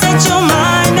heart, set your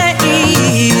mind at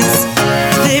ease.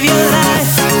 Live your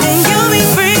life and you'll be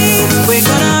free. We're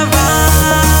gonna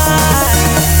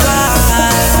rise,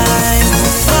 rise,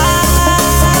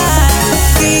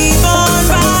 rise. Keep on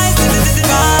rising,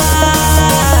 rise.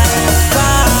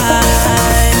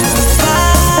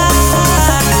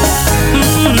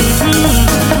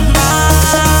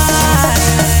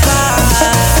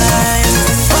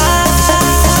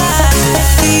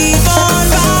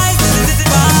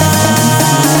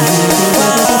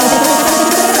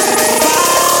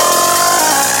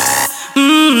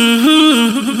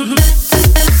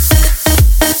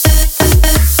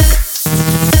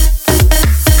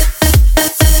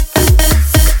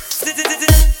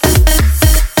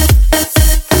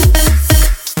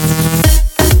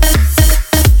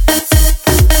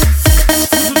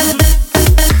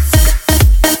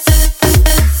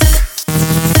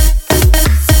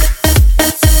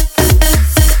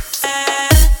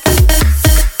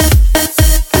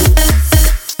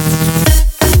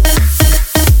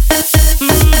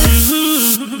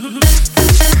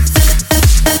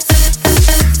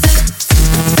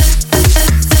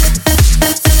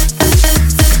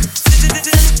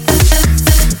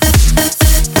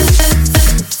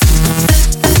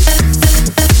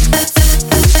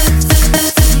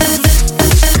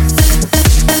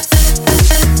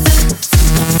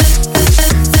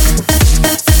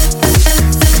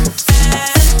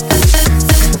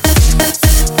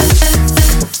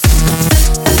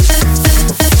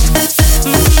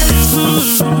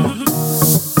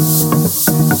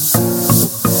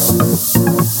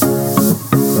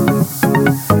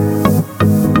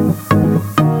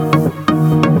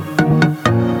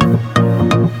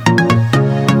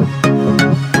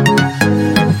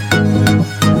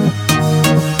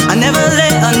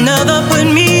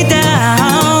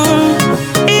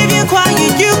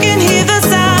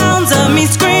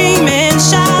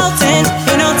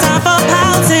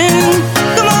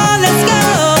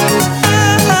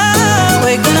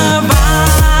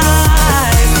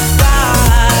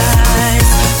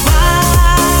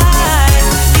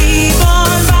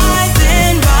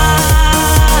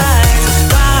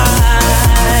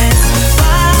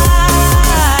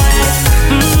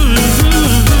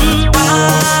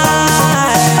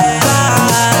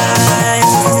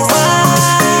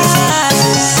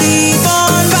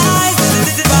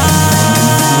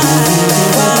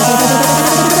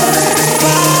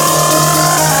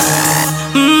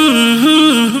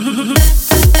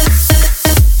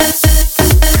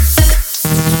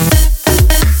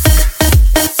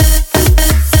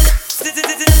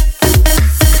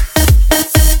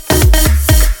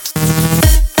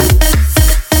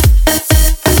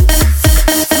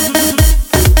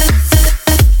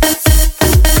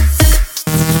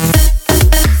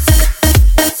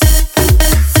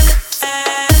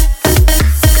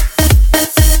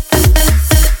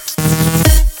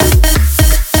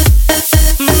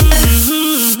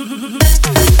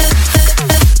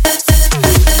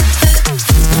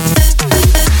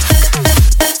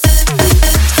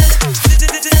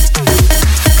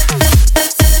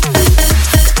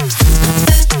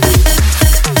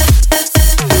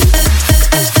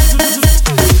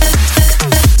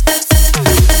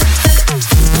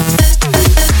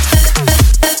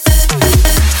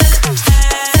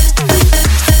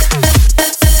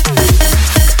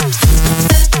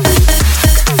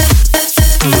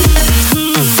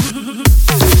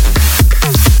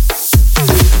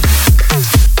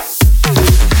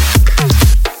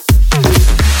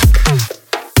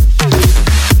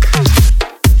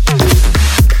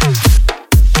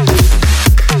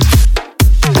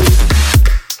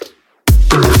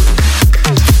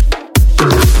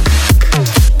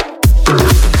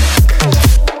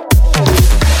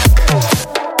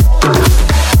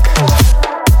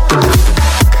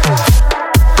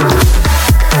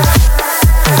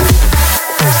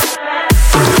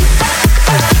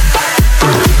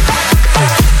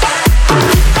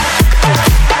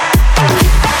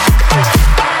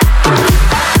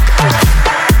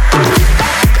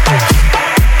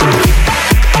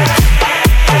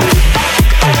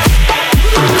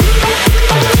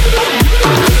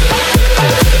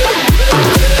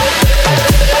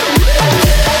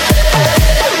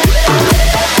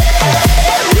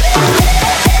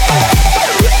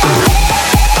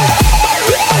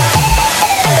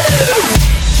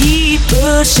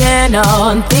 pushing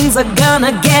on. Things are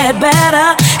gonna get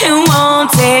better. It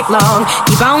won't take long.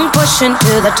 Keep on pushing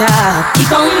to the top.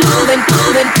 Keep on moving,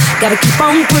 moving. Gotta keep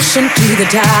on pushing to the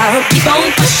top. Keep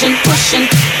on pushing, pushing.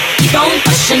 Keep on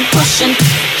pushing, pushing.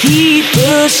 Keep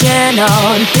pushing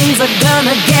on. Things are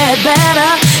gonna get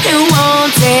better. It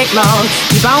won't take long.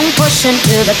 Keep on pushing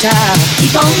to the top.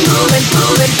 Keep on moving,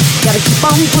 moving. Gotta keep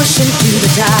on pushing to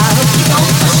the top. Keep on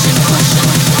pushing,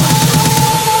 pushing.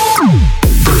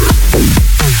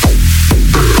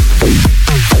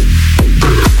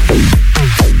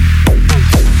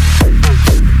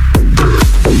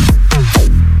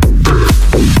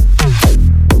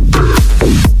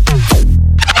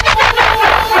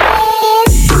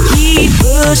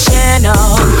 Pushing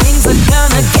on, things are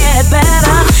gonna get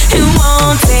better. It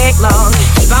won't take long.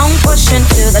 Keep on pushing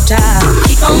to the top.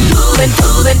 Keep on moving,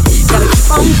 moving. Gotta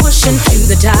keep on pushing to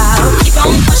the top. Keep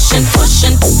on pushing,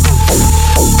 pushing.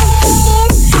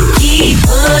 Keep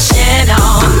pushing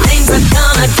on. Things are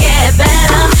gonna get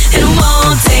better. It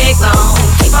won't take long.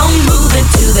 Keep on moving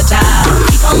to the top.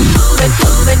 Keep on moving,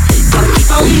 moving. Gotta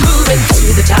keep on moving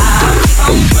to the top. Keep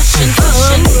on pushing,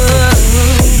 pushing.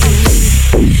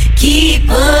 Keep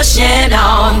pushing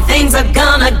on, things are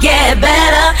gonna get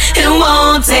better. It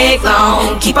won't take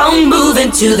long. Keep on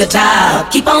moving to the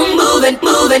top. Keep on moving,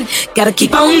 moving. Gotta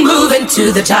keep on moving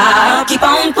to the top. Keep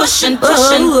on pushing,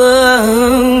 pushing.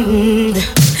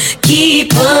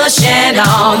 Keep pushing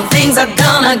on, things are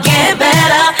gonna get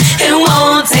better. It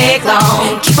won't take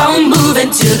long. Keep on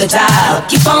moving to the top.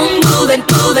 Keep on moving,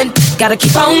 moving. Gotta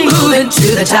keep on moving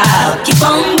to the top. Keep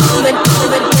on moving,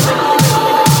 moving.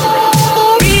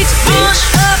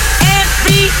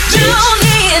 Down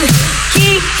in,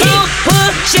 keep on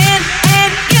pushing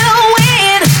and you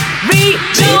win.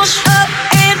 Reach on up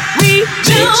and reach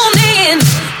on in.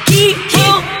 Keep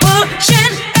on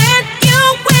pushing and you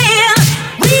win.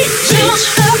 Reach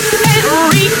on up and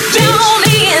reach on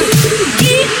in.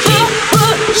 Keep on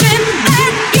pushing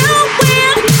and you win.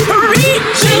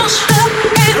 Reach on up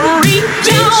and reach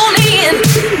on in.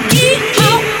 Keep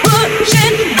on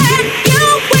pushing and you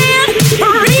win.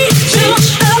 Reach on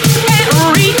up and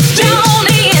reach on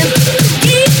in.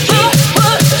 Keep on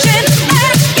pushing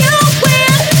and you win.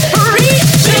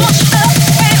 Reach on up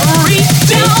and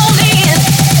reach on in.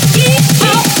 Keep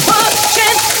on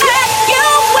pushing and you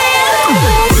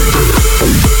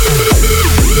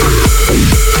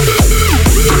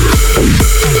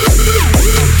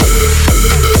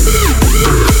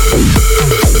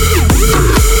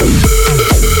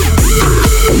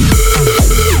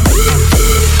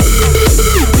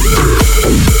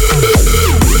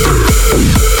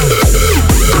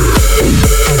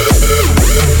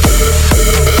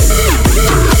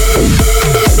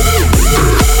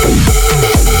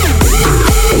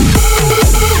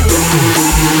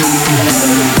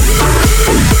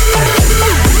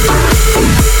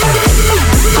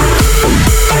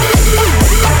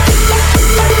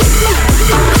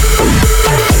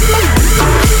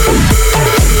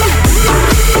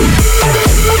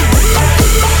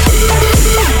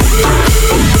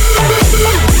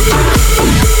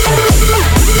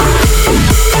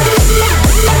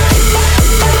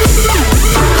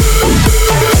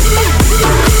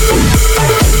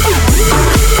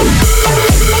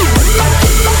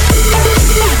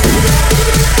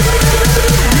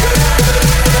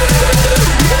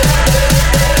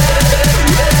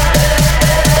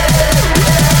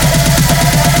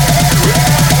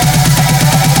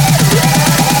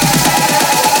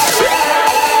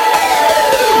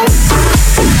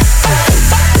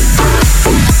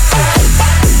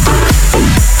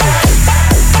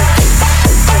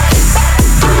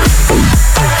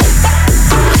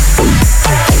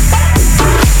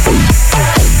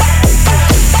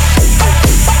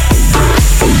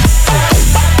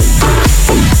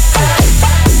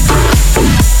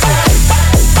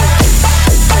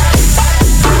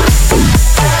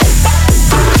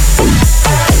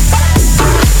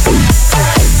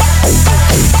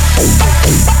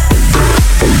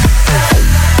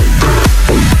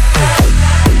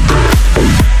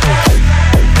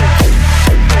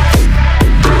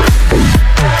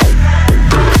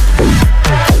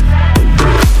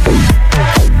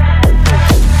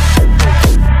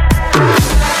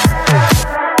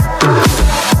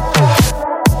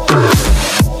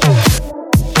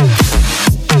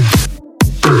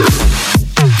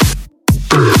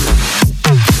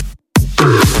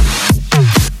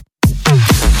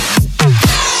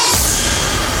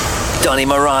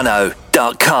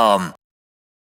DonnieMorano.com